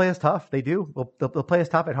will play us tough. They do. They'll play us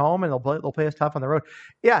tough at home, and they'll play us tough on the road.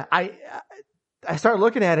 Yeah, I start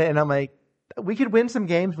looking at it, and I'm like, we could win some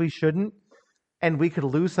games we shouldn't, and we could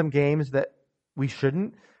lose some games that we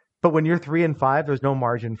shouldn't. But when you're 3-5, there's no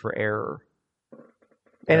margin for error.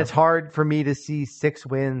 And it's hard for me to see 6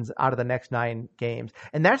 wins out of the next 9 games.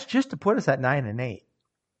 And that's just to put us at 9-8.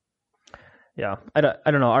 Yeah, I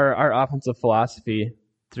don't know. Our offensive philosophy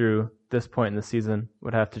through this point in the season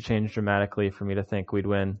would have to change dramatically for me to think we'd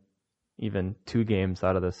win even 2 games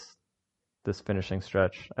out of this finishing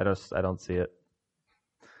stretch. I don't see it.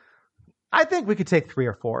 I think we could take 3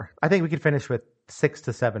 or 4. I think we could finish with 6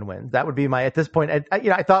 to 7 wins. That would be my, at this point,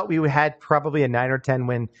 I thought we had probably a 9 or 10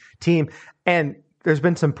 win team. And there's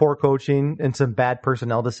been some poor coaching and some bad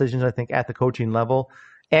personnel decisions, I think, at the coaching level.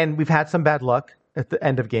 And we've had some bad luck at the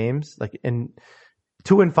end of games. Like in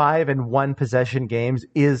 2-5 and 1 possession games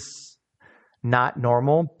is not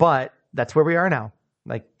normal, but that's where we are now.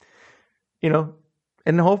 Like, you know,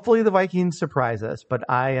 and hopefully the Vikings surprise us, but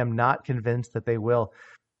I am not convinced that they will.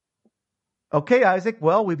 Okay, Isaac.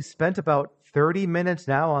 Well, we've spent about 30 minutes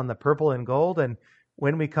now on the purple and gold, and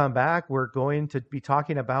when we come back, we're going to be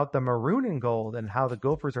talking about the maroon and gold and how the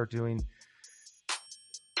Gophers are doing.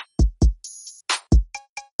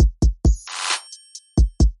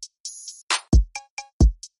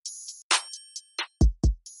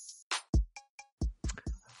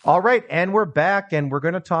 All right, and we're back, and we're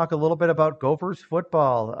going to talk a little bit about Gophers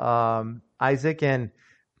football, Isaac, and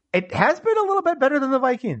it has been a little bit better than the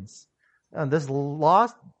Vikings. This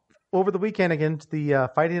loss over the weekend against the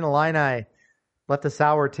Fighting Illini left a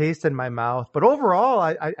sour taste in my mouth. But overall,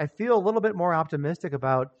 I feel a little bit more optimistic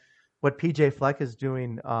about what PJ Fleck is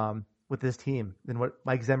doing with this team than what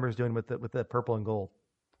Mike Zimmer is doing with the purple and gold.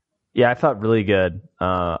 Yeah, I felt really good.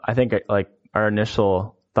 I think like our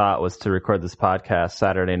initial thought was to record this podcast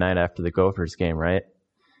Saturday night after the Gophers game, right?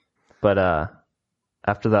 But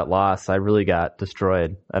after that loss, I really got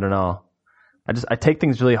destroyed. I don't know. I take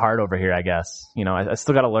things really hard over here, I guess. You know, I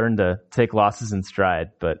still got to learn to take losses in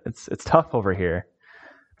stride, but it's tough over here.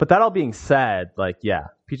 But that all being said, like, yeah,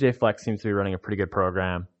 PJ Fleck seems to be running a pretty good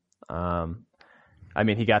program. I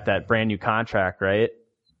mean, he got that brand new contract, right?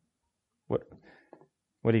 What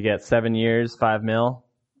did he get? 7 years, $5 million?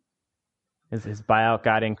 His buyout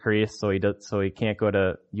got increased, so he can't go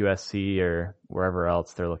to USC or wherever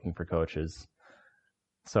else they're looking for coaches.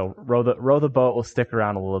 So row the boat will stick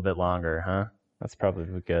around a little bit longer, huh? That's probably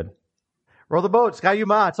good. Row the boat, Sky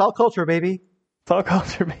Yuma. It's all culture, baby. It's all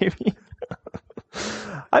culture, baby.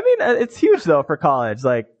 I mean, it's huge though for college.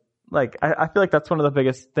 Like I feel like that's one of the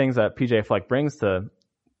biggest things that PJ Fleck brings to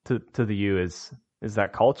the U is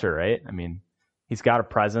that culture, right? I mean, he's got a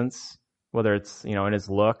presence, whether it's, you know, in his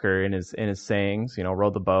look or in his sayings, you know, row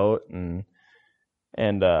the boat and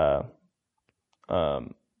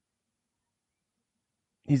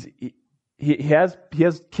he has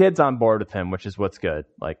kids on board with him, which is what's good.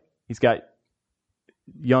 Like he's got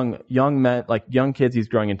young men, like young kids he's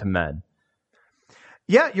growing into men.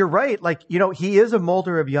 Yeah, you're right. Like, you know, he is a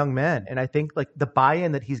molder of young men. And I think like the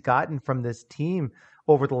buy-in that he's gotten from this team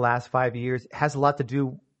over the last 5 years has a lot to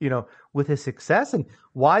do, you know, with his success and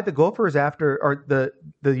why the Gophers the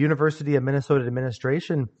University of Minnesota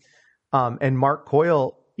administration and Mark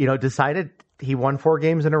Coyle, you know, decided he won 4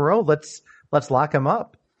 games in a row. Let's lock him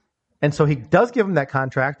up. And so he does give him that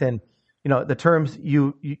contract. And the terms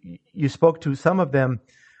you spoke to, some of them,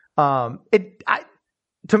 to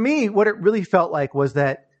me, what it really felt like was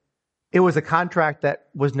that it was a contract that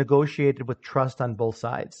was negotiated with trust on both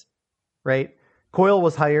sides, right? Coyle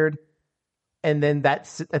was hired, and then I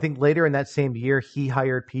think later in that same year, he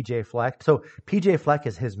hired PJ Fleck. So PJ Fleck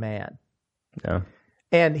is his man. Yeah.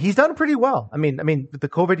 And he's done pretty well. I mean, the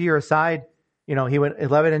COVID year aside, he went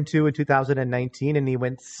 11-2 in 2019, and he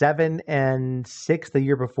went 7-6 the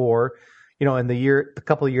year before. And a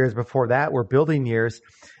couple of years before that were building years.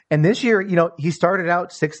 And this year, he started out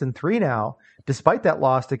 6-3 now, despite that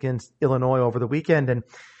loss against Illinois over the weekend. And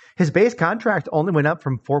his base contract only went up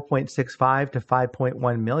from 4.65 to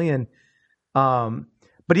 5.1 million.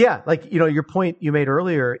 But yeah, your point you made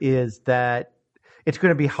earlier is that it's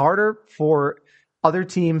going to be harder for other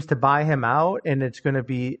teams to buy him out, and it's going to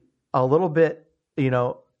be a little bit,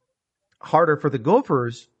 harder for the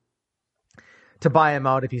Gophers to buy him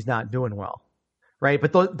out if he's not doing well, right?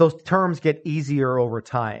 But those terms get easier over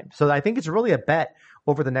time. So I think it's really a bet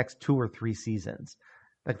over the next 2 or 3 seasons,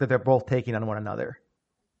 like that they're both taking on one another.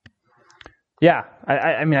 Yeah,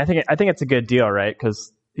 I mean, I think it's a good deal, right?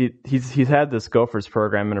 Because he's had this Gophers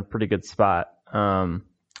program in a pretty good spot, and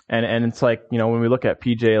it's like, when we look at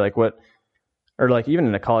PJ, like what. Or like even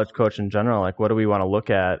in a college coach in general, like what do we want to look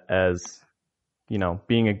at as,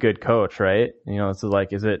 being a good coach, right? So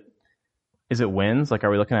like, is it wins? Like, are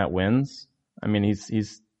we looking at wins? I mean,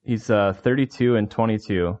 he's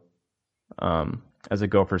 32-22 as a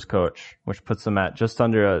Gophers coach, which puts him at just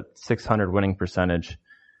under a 600 winning percentage,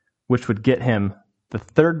 which would get him the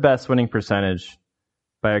third best winning percentage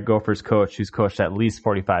by a Gophers coach who's coached at least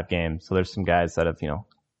 45 games. So there's some guys that have,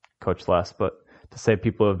 coached less, but to say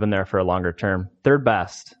people who have been there for a longer term, third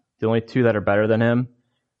best. The only 2 that are better than him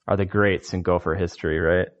are the greats in Gopher history,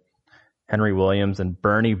 right? Henry Williams and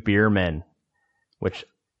Bernie Bierman, which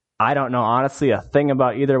I don't know, honestly, a thing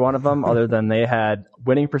about either one of them other than they had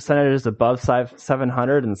winning percentages above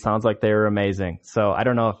 700, and it sounds like they were amazing. So I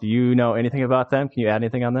don't know if you know anything about them. Can you add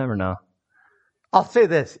anything on them or no? I'll say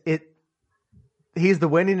this. He's the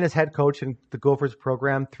winningest head coach in the Gophers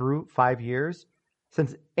program through 5 years.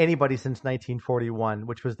 Since 1941,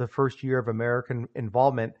 which was the first year of American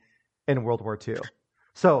involvement in World War II.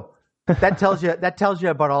 So that tells you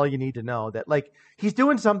about all you need to know, that like he's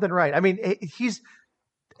doing something right. I mean,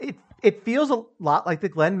 it feels a lot like the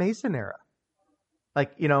Glenn Mason era.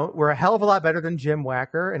 Like, we're a hell of a lot better than Jim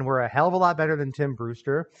Wacker, and we're a hell of a lot better than Tim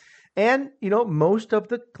Brewster. And, most of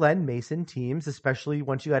the Glenn Mason teams, especially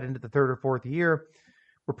once you got into the 3rd or 4th year,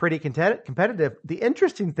 were pretty competitive. The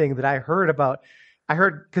interesting thing that I heard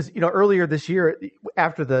because, earlier this year,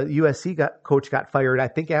 after the USC coach got fired, I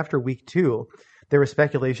think after week 2, there was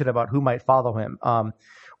speculation about who might follow him.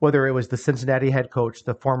 Whether it was the Cincinnati head coach,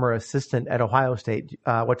 the former assistant at Ohio State,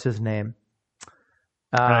 what's his name?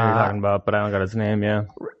 I know who you're talking about, but I don't got his name, yeah.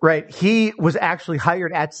 Right. He was actually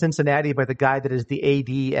hired at Cincinnati by the guy that is the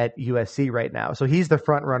AD at USC right now. So he's the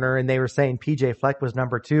front runner, and they were saying PJ Fleck was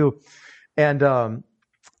number 2. And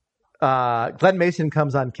Glenn Mason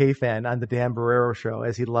comes on KFan on the Dan Barrero show,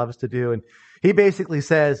 as he loves to do, and he basically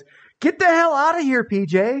says, "Get the hell out of here,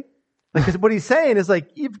 PJ." Because what he's saying is like,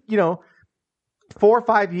 4 or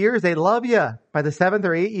 5 years, they love you. By the 7th or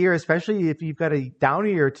 8th year, especially if you've got a down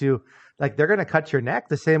year or 2, like they're going to cut your neck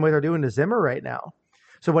the same way they're doing to Zimmer right now.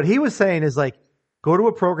 So what he was saying is like, go to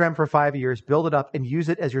a program for 5 years, build it up, and use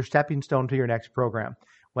it as your stepping stone to your next program.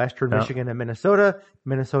 Western Michigan and Minnesota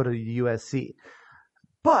to USC.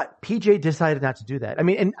 But PJ decided not to do that. I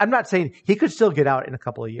mean, and I'm not saying he could still get out in a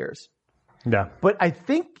couple of years. Yeah. But I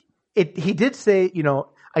think he did say,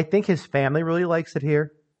 I think his family really likes it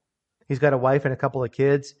here. He's got a wife and a couple of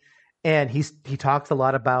kids. And he talks a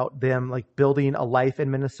lot about them like building a life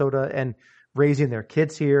in Minnesota and raising their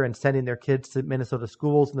kids here and sending their kids to Minnesota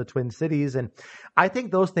schools in the Twin Cities. And I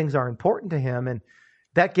think those things are important to him. And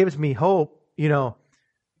that gives me hope.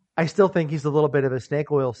 I still think he's a little bit of a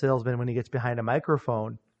snake oil salesman when he gets behind a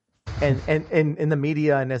microphone and in the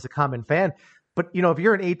media and as a common fan. But, if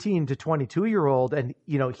you're an 18 to 22-year-old and,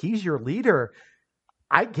 he's your leader,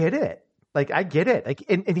 I get it. Like, I get it. Like,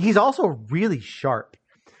 and he's also really sharp.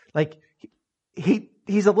 Like,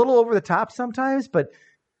 he's a little over the top sometimes, but,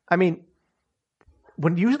 I mean,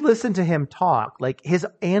 when you listen to him talk, like, his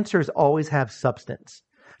answers always have substance.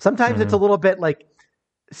 Sometimes it's a little bit, like,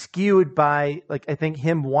 skewed by, like, I think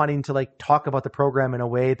him wanting to, like, talk about the program in a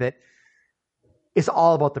way that is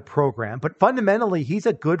all about the program. But fundamentally, he's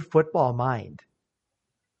a good football mind.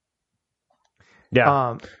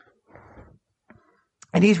 Yeah.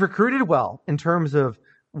 And he's recruited well in terms of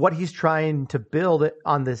what he's trying to build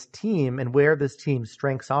on this team and where this team's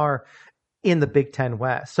strengths are in the Big Ten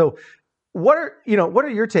West. So what are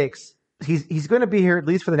your takes? He's going to be here at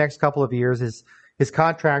least for the next couple of years. His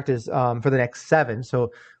contract is for the next 7,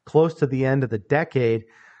 so close to the end of the decade.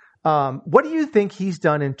 What do you think he's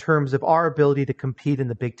done in terms of our ability to compete in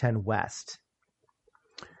the Big Ten West?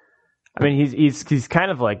 I mean, he's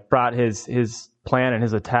kind of like brought his plan and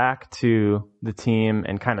his attack to the team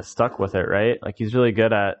and kind of stuck with it, right? Like he's really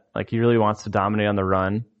good at, like he really wants to dominate on the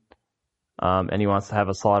run, and he wants to have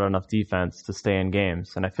a solid enough defense to stay in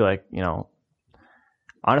games. And I feel like,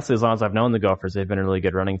 honestly, as long as I've known the Gophers, they've been a really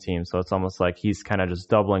good running team. So it's almost like he's kind of just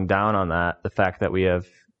doubling down on that. The fact that we have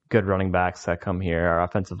good running backs that come here, our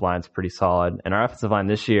offensive line's pretty solid, and our offensive line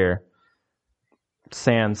this year,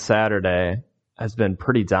 sans Saturday, has been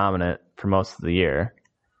pretty dominant for most of the year.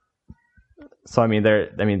 So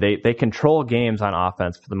they control games on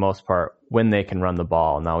offense for the most part when they can run the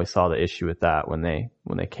ball. Now we saw the issue with that when they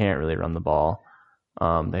can't really run the ball.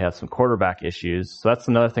 They have some quarterback issues. So that's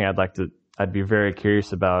another thing I'd be very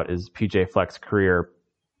curious about is PJ Fleck's career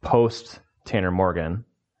post Tanner Morgan.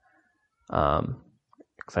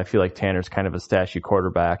 Because I feel like Tanner's kind of a statue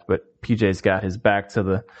quarterback, but PJ's got his back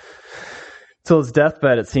till his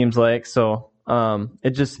deathbed, it seems like. So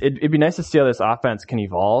it'd be nice to see how this offense can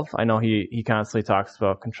evolve. I know he constantly talks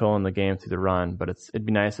about controlling the game through the run, but it'd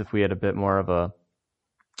be nice if we had a bit more of a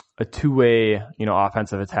two-way,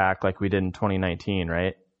 offensive attack like we did in 2019,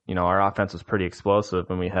 right? Our offense was pretty explosive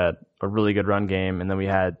when we had a really good run game, and then we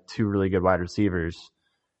had 2 really good wide receivers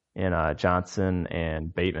in Johnson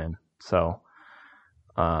and Bateman. So,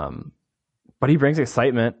 but he brings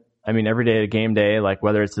excitement. I mean, every day, game day, like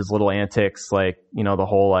whether it's his little antics, like, the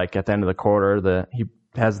whole, like at the end of the quarter, he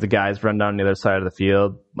has the guys run down the other side of the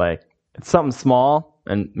field. Like it's something small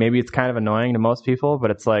and maybe it's kind of annoying to most people,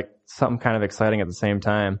 but it's like something kind of exciting at the same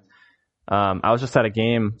time. I was just at a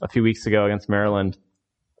game a few weeks ago against Maryland,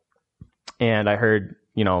 and I heard,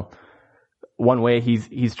 one way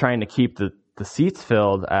he's trying to keep the seats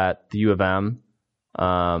filled at the U of M.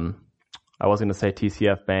 I was going to say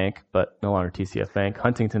TCF Bank, but no longer TCF Bank.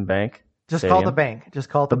 Huntington Bank. Just Stadium. call it the bank. Just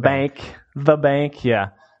call it the bank. The bank, yeah.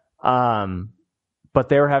 But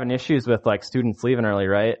they were having issues with like students leaving early,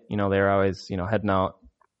 right? They were always, heading out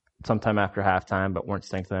sometime after halftime, but weren't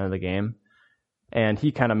staying to the end of the game. And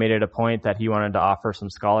he kind of made it a point that he wanted to offer some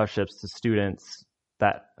scholarships to students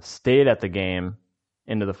that stayed at the game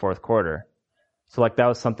into the fourth quarter. So like that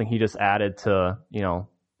was something he just added to,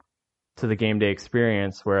 to the game day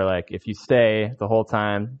experience where like if you stay the whole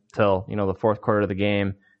time till, the fourth quarter of the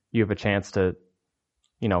game, you have a chance to,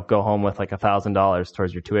 go home with like $1,000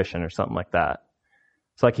 towards your tuition or something like that.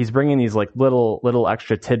 So like he's bringing these like little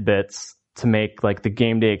extra tidbits to make like the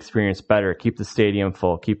game day experience better, keep the stadium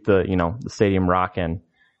full, keep the, the stadium rocking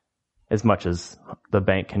as much as the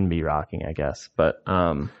bank can be rocking, I guess. But,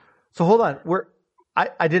 so hold on.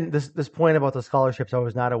 I didn't, this point about the scholarships I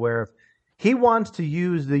was not aware of. He wants to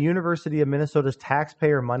use the University of Minnesota's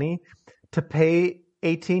taxpayer money to pay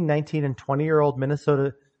 18, 19, and 20-year-old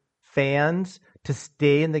Minnesota fans to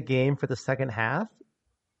stay in the game for the second half,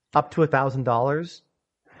 up to $1,000.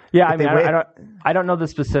 Yeah, I don't know the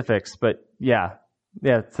specifics, but yeah,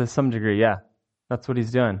 to some degree, yeah, that's what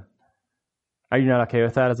he's doing. Are you not okay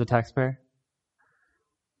with that as a taxpayer?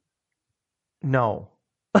 No.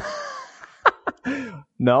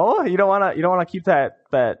 No, you don't want to keep that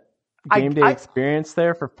game day experience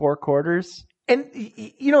there for 4 quarters. And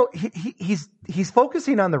he's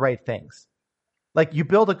focusing on the right things. Like you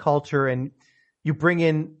build a culture and you bring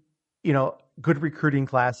in, good recruiting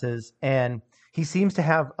classes, and he seems to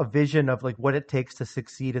have a vision of like what it takes to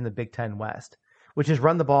succeed in the Big Ten West, which is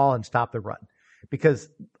run the ball and stop the run. Because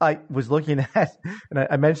I was looking at, and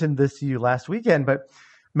I mentioned this to you last weekend, but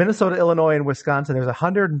Minnesota, Illinois, and Wisconsin, there's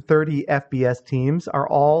 130 FBS teams, are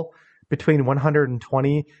all between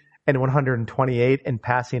 120 and 128 in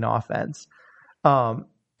passing offense. And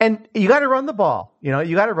you got to run the ball.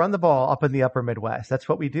 You got to run the ball up in the upper Midwest. That's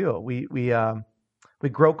what we do. We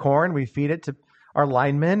grow corn, we feed it to our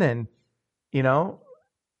linemen, and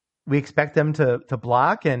we expect them to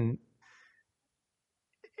block. And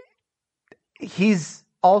he's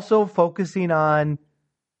also focusing on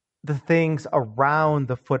the things around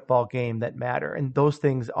the football game that matter. And those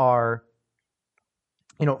things are,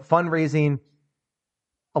 fundraising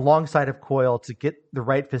alongside of COIL to get the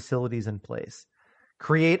right facilities in place,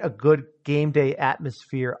 create a good game day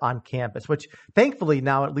atmosphere on campus, which thankfully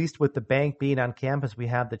now, at least with the bank being on campus, we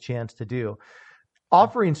have the chance to do.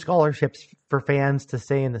 Offering scholarships for fans to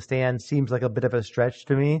stay in the stands seems like a bit of a stretch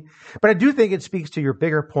to me, but I do think it speaks to your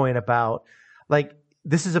bigger point about like,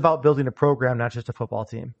 this is about building a program, not just a football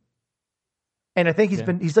team. And I think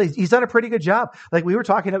he's done a pretty good job. Like we were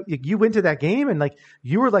talking, you went to that game and like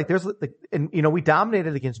you were like, there's like, and we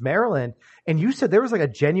dominated against Maryland, and you said there was like a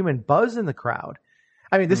genuine buzz in the crowd.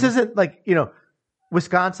 I mean, this isn't like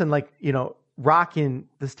Wisconsin, like rocking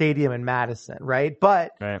the stadium in Madison, right?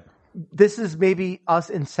 But this is maybe us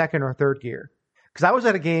in second or third gear. Because I was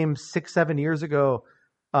at a game 6-7 years ago,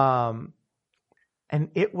 and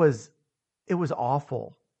it was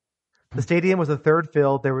awful. The stadium was a third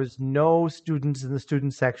filled. There was no students in the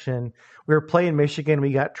student section. We were playing Michigan.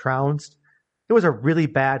 We got trounced. It was a really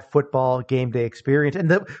bad football game day experience.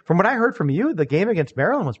 And from what I heard from you, the game against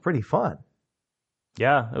Maryland was pretty fun.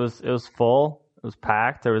 Yeah, it was full. It was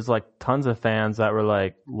packed. There was like tons of fans that were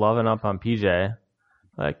like loving up on PJ.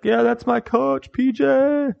 Like, yeah, that's my coach,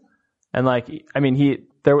 PJ. And like, I mean,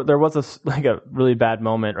 there was a really bad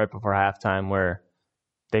moment right before halftime where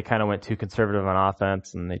they kind of went too conservative on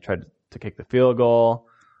offense and they tried to kick the field goal,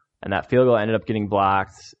 and that field goal ended up getting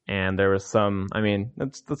blocked. And there was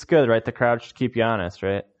that's good, right? The crowd should keep you honest,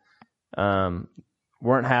 right?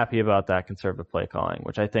 Weren't happy about that conservative play calling,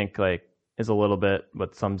 which I think like is a little bit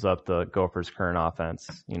what sums up the Gophers' current offense,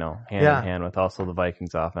 hand in hand with also the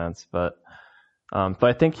Vikings offense. But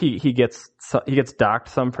I think he gets docked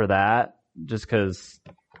some for that just because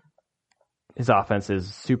his offense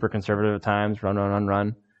is super conservative at times,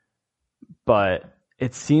 run. But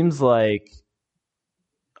it seems like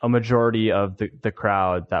a majority of the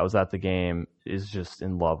crowd that was at the game is just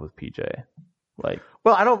in love with PJ. Like,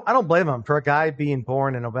 well, I don't blame him for a guy being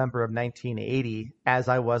born in November of 1980, as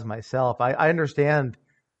I was myself. I understand,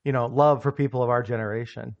 love for people of our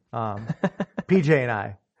generation. PJ and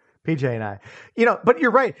I. But you're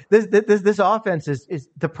right. This offense is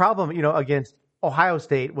the problem, against Ohio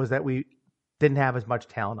State was that we didn't have as much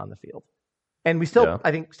talent on the field. And we still,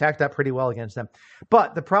 I think, stacked up pretty well against them.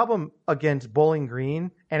 But the problem against Bowling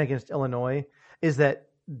Green and against Illinois is that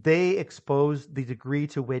they expose the degree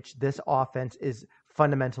to which this offense is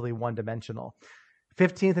fundamentally one-dimensional.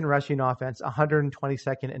 15th in rushing offense,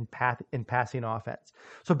 122nd in passing offense.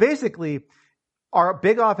 So basically, our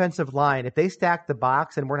big offensive line, if they stack the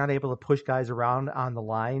box and we're not able to push guys around on the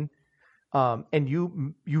line, and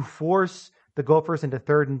you force the Gophers into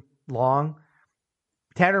third and long,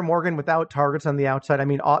 Tanner Morgan without targets on the outside. I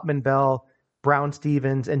mean, Ottman Bell, Brown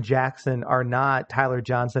Stevens, and Jackson are not Tyler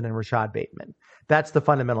Johnson and Rashad Bateman. That's the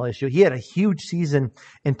fundamental issue. He had a huge season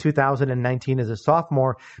in 2019 as a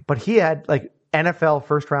sophomore, but he had like NFL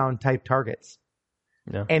first round type targets.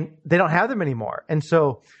 Yeah. And they don't have them anymore. And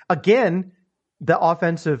so again, the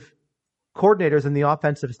offensive coordinators and the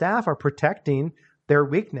offensive staff are protecting their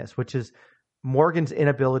weakness, which is Morgan's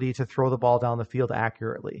inability to throw the ball down the field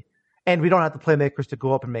accurately. And we don't have the playmakers to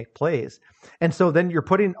go up and make plays. And so then you're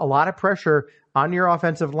putting a lot of pressure on your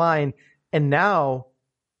offensive line. And now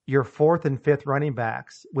your fourth and fifth running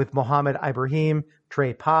backs with Mohamed Ibrahim,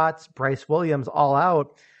 Trey Potts, Bryce Williams all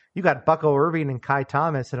out. You got Bucko Irving and Kai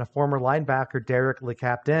Thomas and a former linebacker, Derek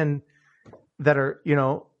LeCaptain, that are,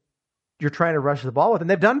 you're trying to rush the ball with. And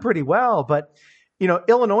they've done pretty well, but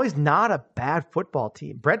Illinois is not a bad football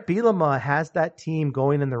team. Brett Bielema has that team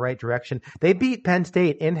going in the right direction. They beat Penn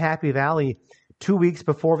State in Happy Valley 2 weeks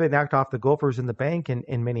before they knocked off the Gophers in the bank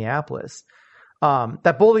in Minneapolis.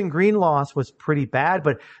 That Bowling Green loss was pretty bad,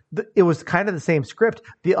 but it was kind of the same script.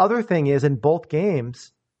 The other thing is, in both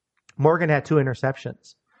games, Morgan had 2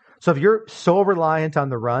 interceptions. So if you're so reliant on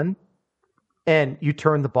the run and you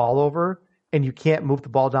turn the ball over and you can't move the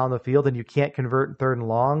ball down the field and you can't convert in third and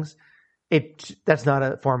longs, that's not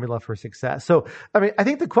a formula for success. So, I mean, I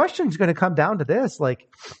think the question is going to come down to this. Like,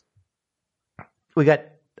 we got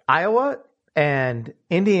Iowa and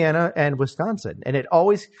Indiana and Wisconsin. And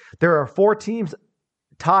there are 4 teams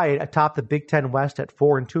tied atop the Big Ten West at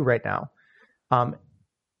 4-2 right now.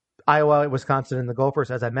 Iowa, Wisconsin, and the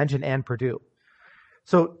Gophers, as I mentioned, and Purdue.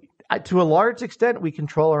 So to a large extent, we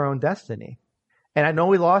control our own destiny. And I know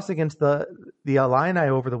we lost against the Illini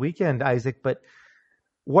over the weekend, Isaac, but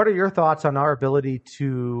what are your thoughts on our ability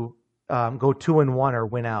to go 2-1 or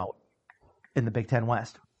win out in the Big Ten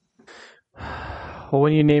West? Well,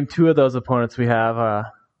 when you name 2 of those opponents we have,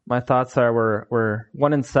 my thoughts are we're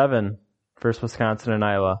 1-7 versus Wisconsin and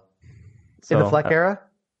Iowa. So, in the Fleck era?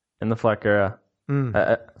 In the Fleck era.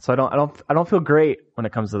 So I don't feel great when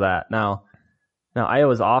it comes to that. Now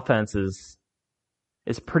Iowa's offense is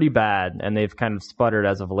pretty bad, and they've kind of sputtered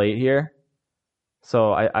as of late here.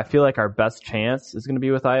 So I feel like our best chance is going to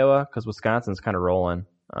be with Iowa because Wisconsin's kind of rolling,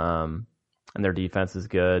 and their defense is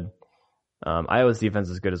good. Iowa's defense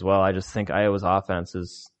is good as well. I just think Iowa's offense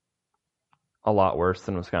is a lot worse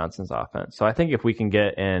than Wisconsin's offense. So I think if we can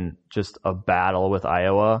get in just a battle with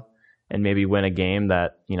Iowa and maybe win a game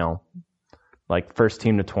that, like first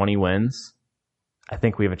team to 20 wins, I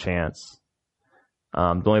think we have a chance.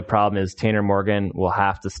 The only problem is Tanner Morgan will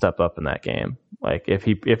have to step up in that game. Like if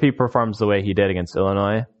he performs the way he did against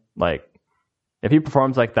Illinois, like if he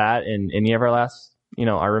performs like that in any of our last,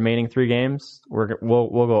 our remaining 3 games, we'll go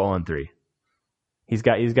 0-3. He's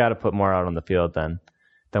got to put more out on the field than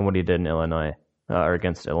what he did in Illinois or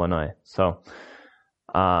against Illinois. So,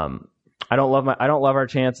 I don't love our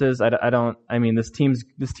chances. I mean, this team's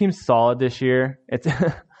solid this year. It's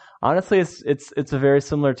honestly, it's a very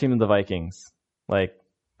similar team to the Vikings. Like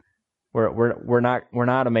we're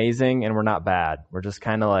not amazing and we're not bad. We're just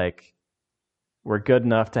kind of like, we're good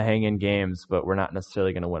enough to hang in games, but we're not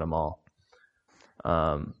necessarily going to win them all.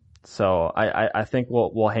 So I think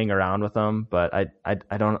we'll hang around with them, but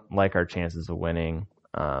I don't like our chances of winning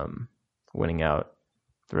out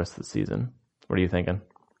the rest of the season. What are you thinking?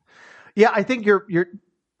 Yeah, I think you're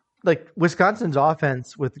like Wisconsin's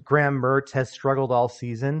offense with Graham Mertz has struggled all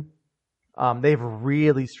season. They've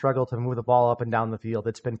really struggled to move the ball up and down the field.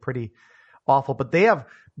 It's been pretty awful, but they have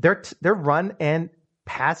their run and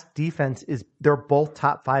pass defense they're both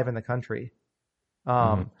top 5 in the country.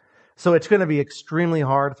 So it's going to be extremely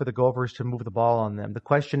hard for the Gophers to move the ball on them. The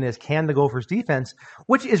question is, can the Gophers defense,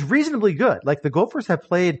 which is reasonably good, like the Gophers have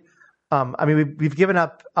played, we've given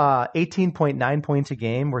up 18.9 points a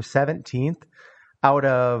game. We're 17th out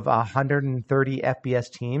of 130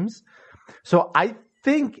 FBS teams. So I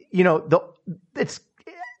think, it's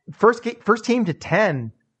first team to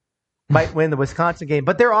 10 might win the Wisconsin game,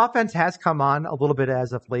 but their offense has come on a little bit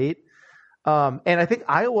as of late. And I think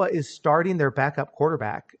Iowa is starting their backup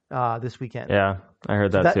quarterback this weekend. Yeah, I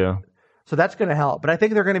heard that too. So that's going to help. But I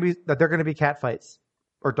think they're going to be cat fights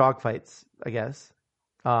or dog fights, I guess.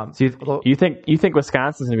 So you think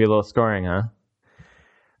Wisconsin's going to be low scoring, huh?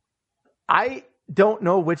 I don't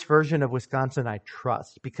know which version of Wisconsin I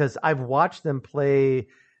trust because I've watched them play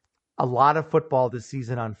a lot of football this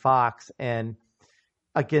season on Fox and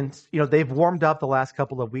against, they've warmed up the last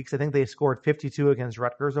couple of weeks. I think they scored 52 against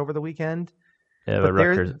Rutgers over the weekend. Yeah, but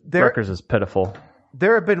Rutgers is pitiful.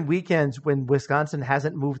 There have been weekends when Wisconsin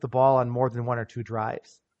hasn't moved the ball on more than 1 or 2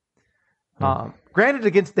 drives. Granted,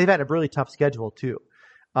 they've had a really tough schedule too.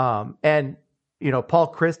 And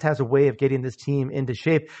Paul Chryst has a way of getting this team into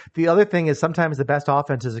shape. The other thing is sometimes the best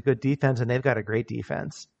offense is a good defense, and they've got a great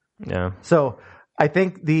defense. Yeah. So I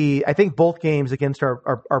think both games against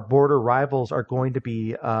our border rivals are going to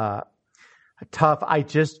be tough.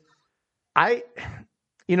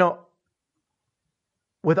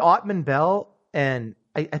 With Ottman Bell, and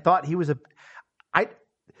I thought he was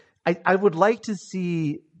I would like to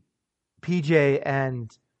see PJ and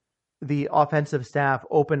the offensive staff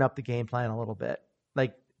open up the game plan a little bit.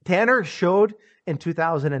 Like Tanner showed in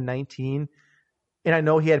 2019, and I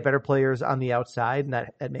know he had better players on the outside, and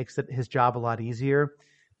that makes his job a lot easier.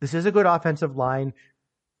 This is a good offensive line.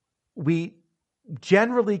 We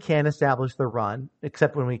generally can establish the run,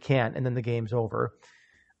 except when we can't, and then the game's over.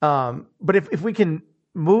 But if we can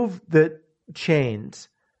move the chains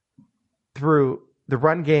through the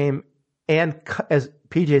run game and, as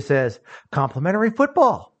PJ says, complementary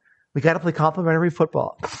football. We got to play complementary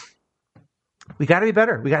football. We got to be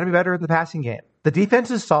better. We got to be better in the passing game. The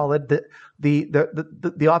defense is solid.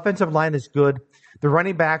 The offensive line is good. The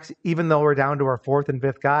running backs, even though we're down to our 4th and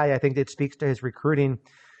 5th guy, I think it speaks to his recruiting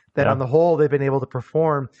that on the whole they've been able to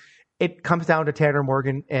perform. It comes down to Tanner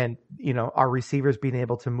Morgan and our receivers being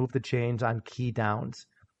able to move the chains on key downs.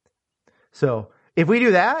 So if we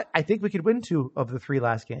do that, I think we could win 2 of the 3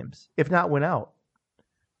 last games, if not win out.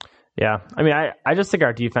 Yeah, I mean, I just think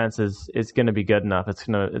our defense is going to be good enough. It's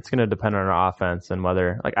gonna depend on our offense and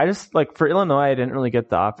whether for Illinois, I didn't really get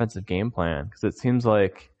the offensive game plan because it seems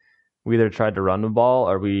like we either tried to run the ball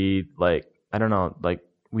or we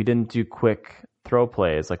we didn't do quick throw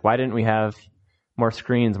plays. Like, why didn't we have more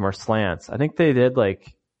screens, more slants? I think they did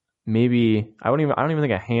maybe I don't even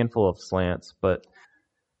think a handful of slants, but.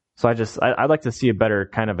 So I'd like to see a better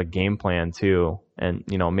kind of a game plan too. And,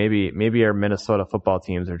 maybe our Minnesota football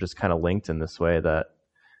teams are just kind of linked in this way that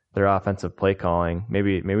their offensive play calling,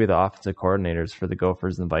 maybe the offensive coordinators for the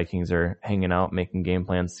Gophers and the Vikings are hanging out, making game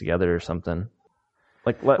plans together or something.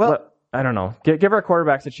 I don't know. Give our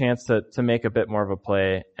quarterbacks a chance to make a bit more of a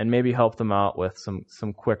play and maybe help them out with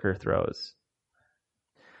some quicker throws.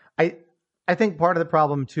 I think part of the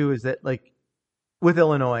problem too is that with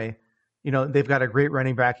Illinois, they've got a great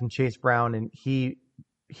running back in Chase Brown, and he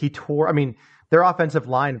tore. I mean, their offensive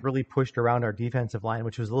line really pushed around our defensive line,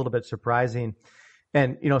 which was a little bit surprising.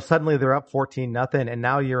 And suddenly they're up 14-0, and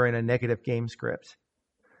now you're in a negative game script.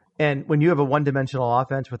 And when you have a one-dimensional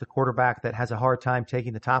offense with a quarterback that has a hard time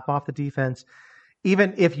taking the top off the defense,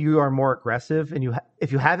 even if you are more aggressive and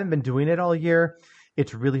if you haven't been doing it all year,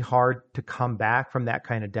 it's really hard to come back from that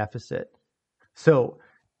kind of deficit. So,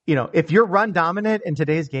 if you're run dominant in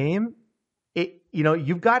today's game,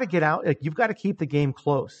 you've got to get out. Like, you've got to keep the game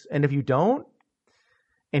close. And if you don't,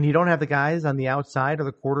 and you don't have the guys on the outside or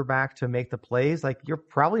the quarterback to make the plays, like, you're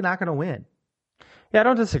probably not going to win. Yeah, I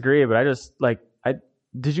don't disagree, but I just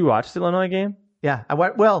did you watch the Illinois game? Yeah,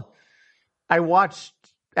 I watched,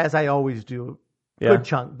 as I always do, good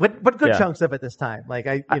chunk, but good chunks of it this time. Like,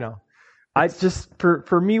 I just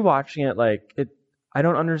for me watching it, I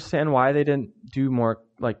don't understand why they didn't do more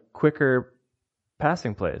quicker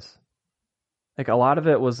passing plays. Like, a lot of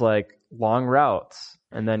it was long routes,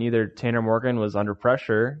 and then either Tanner Morgan was under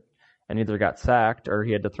pressure and either got sacked or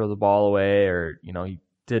he had to throw the ball away, or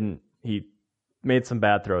he made some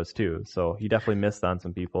bad throws too. So he definitely missed on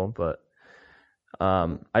some people, but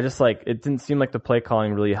I just it didn't seem like the play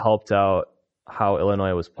calling really helped out how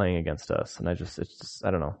Illinois was playing against us. And I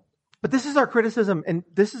don't know. But this is our criticism, and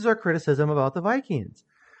this is our criticism about the Vikings.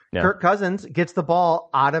 Yeah. Kirk Cousins gets the ball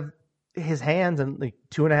out of his hands in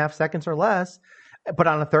 2.5 seconds or less, but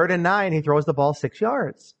on a 3rd and 9, he throws the ball 6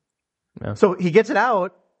 yards. Yeah. So he gets it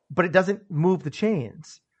out, but it doesn't move the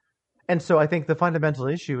chains. And so I think the fundamental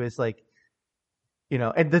issue is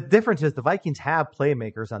and the difference is the Vikings have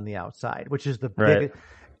playmakers on the outside, which is the big,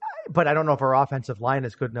 but I don't know if our offensive line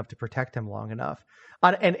is good enough to protect him long enough.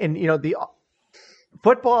 The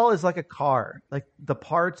football is like a car. Like, the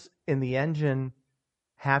parts in the engine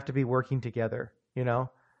have to be working together, The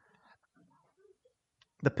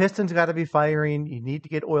pistons got to be firing. You need to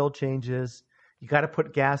get oil changes. You got to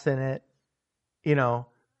put gas in it. You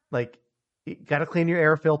got to clean your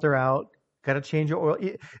air filter out. Got to change your oil.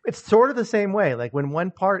 It's sort of the same way. Like, when one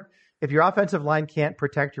part, if your offensive line can't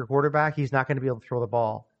protect your quarterback, he's not going to be able to throw the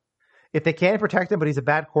ball. If they can't protect him, but he's a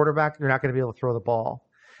bad quarterback, you're not going to be able to throw the ball.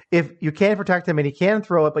 If you can't protect him and he can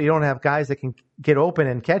throw it, but you don't have guys that can get open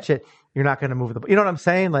and catch it, you're not going to move the ball. You know what I'm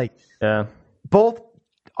saying? Yeah. Both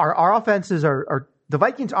our offenses are the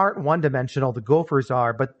Vikings aren't one-dimensional. The Gophers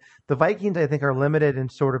are, but the Vikings, I think, are limited in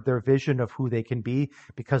sort of their vision of who they can be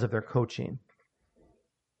because of their coaching.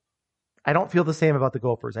 I don't feel the same about the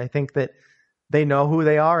Gophers. I think that they know who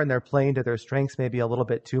they are and they're playing to their strengths maybe a little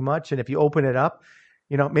bit too much. And if you open it up,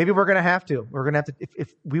 maybe we're going to have to. We're going to have to,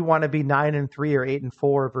 if we want to be 9-3 or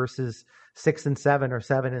 8-4 versus 6-7 or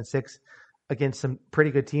 7-6 against some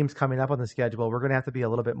pretty good teams coming up on the schedule, we're going to have to be a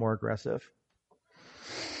little bit more aggressive.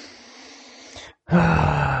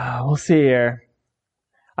 We'll see here.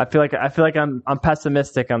 I feel like I'm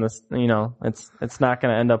pessimistic on this. It's not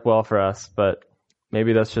going to end up well for us, but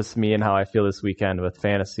maybe that's just me and how I feel this weekend with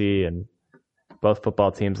fantasy and both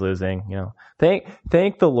football teams losing.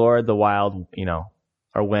 Thank the Lord the Wild,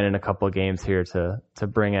 are winning a couple of games here to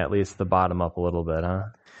bring at least the bottom up a little bit, huh?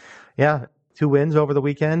 Yeah, 2 wins over the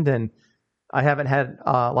weekend, and I haven't had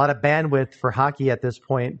a lot of bandwidth for hockey at this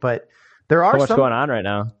point, but there are so much going on right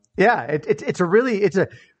now. Yeah,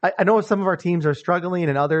 I know some of our teams are struggling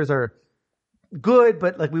and others are good,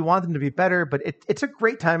 but we want them to be better. But it's a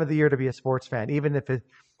great time of the year to be a sports fan, even if it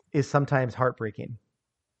is sometimes heartbreaking.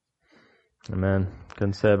 Amen.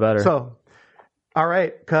 Couldn't say it better. So, all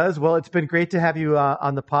right, Cuz. Well, it's been great to have you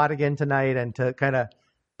on the pod again tonight, and to kind of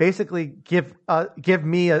basically give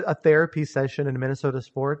me a therapy session in Minnesota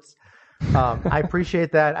sports. I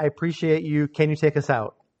appreciate that. I appreciate you. Can you take us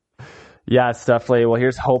out? Yes, definitely. Well,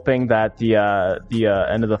 here's hoping that the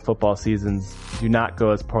end of the football seasons do not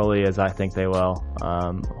go as poorly as I think they will.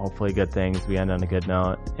 Hopefully good things. We end on a good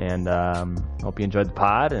note, and hope you enjoyed the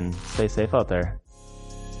pod and stay safe out there.